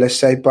atmosphere, let's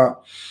say,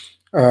 but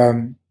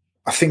I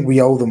think we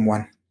owe them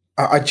one.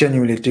 I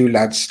genuinely do,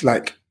 lads.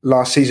 Like,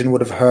 last season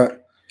would have hurt.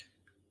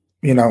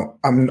 I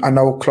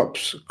know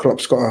Klopp's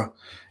got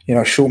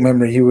a short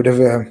memory. He would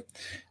have,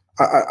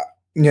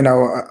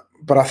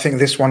 but I think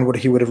this one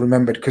he would have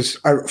remembered, because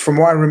from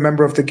what I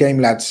remember of the game,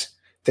 lads,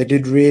 they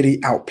did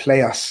really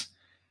outplay us.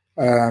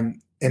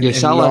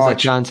 Salah has a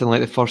chance in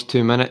like the first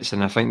 2 minutes,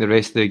 and I think the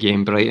rest of the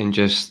game, Brighton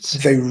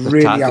they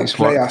really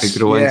outplay us. To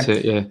grow into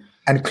it, yeah.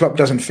 And Klopp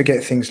doesn't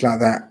forget things like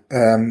that.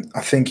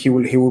 I think he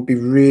will be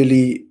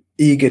really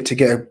eager to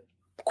get a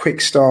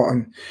quick start,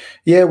 and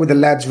with the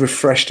lads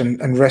refreshed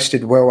and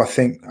rested well, I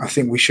think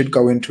we should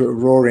go into it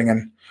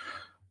roaring.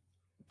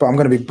 But I'm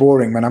going to be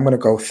boring, man. I'm going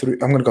to go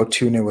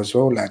 2-0 as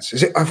well, lads.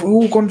 Have we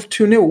all gone for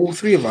 2-0, all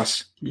 3 of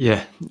us?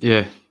 Yeah.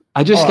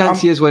 I just can't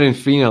see us winning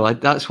 3-0.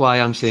 That's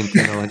why I'm saying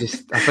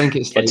 2-0. I think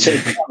it's like... It's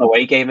an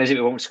away game, is it?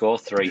 We won't score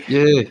 3.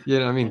 Yeah, you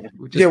know what I mean?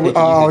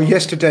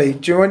 Yesterday.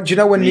 Do you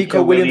know when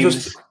Nico Williams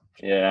was...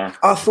 Yeah.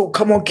 I thought,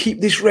 come on,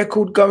 keep this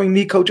record going,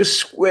 Nico. Just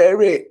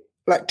square it.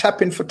 Like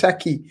tapping for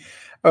tacky.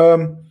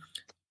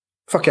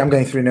 Fuck it, I'm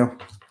going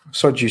 3-0.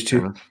 Sod used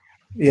to.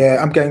 Yeah,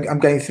 I'm going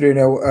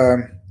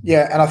 3-0.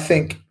 And I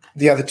think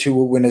the other 2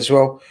 will win as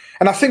well.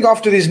 And I think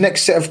after this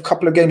next set of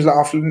couple of games, like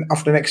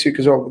after next week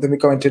as well, then we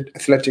go into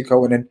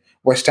Atletico, and then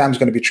West Ham's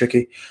going to be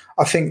tricky.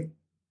 I think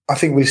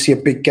we'll see a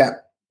big gap,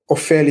 or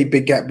fairly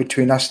big gap,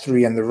 between us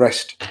 3 and the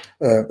rest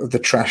of the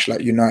trash, like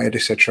United,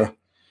 etc.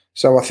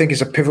 So I think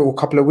it's a pivotal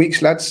couple of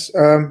weeks, lads.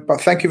 But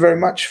thank you very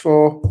much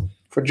for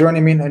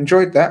joining me. I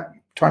enjoyed that.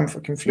 Time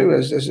fucking flew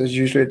as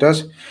usually it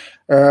does.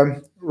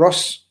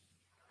 Ross,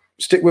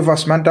 stick with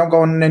us, man. Don't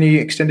go on any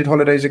extended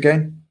holidays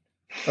again.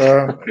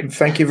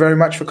 Thank you very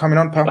much for coming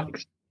on, pal.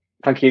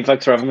 Thank you.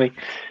 Thanks for having me.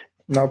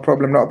 No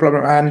problem.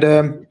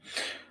 And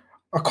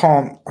I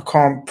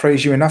can't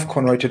praise you enough,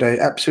 Conroy, today.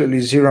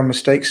 Absolutely 0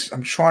 mistakes.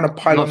 I'm trying to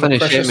pile on the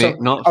pressure.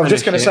 I was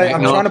just going to say,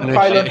 I'm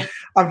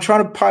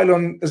trying to pile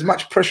on as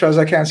much pressure as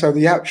I can, so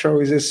the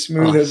outro is as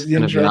smooth as the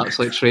intro. It's an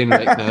absolute train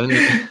right now, isn't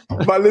it?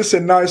 But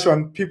listen, nice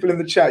one. People in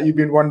the chat, you've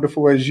been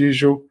wonderful as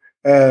usual.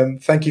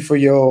 Thank you for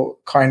your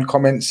kind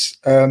comments.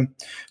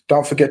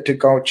 Don't forget to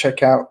go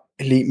check out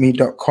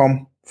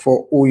eliteme.com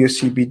for all your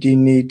CBD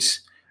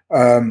needs.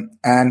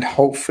 And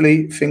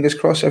hopefully, fingers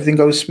crossed, everything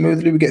goes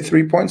smoothly. We get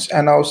 3 points,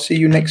 and I'll see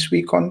you next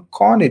week on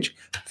Carnage.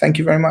 Thank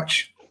you very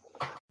much.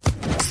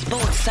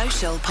 Sports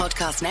Social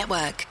Podcast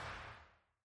Network.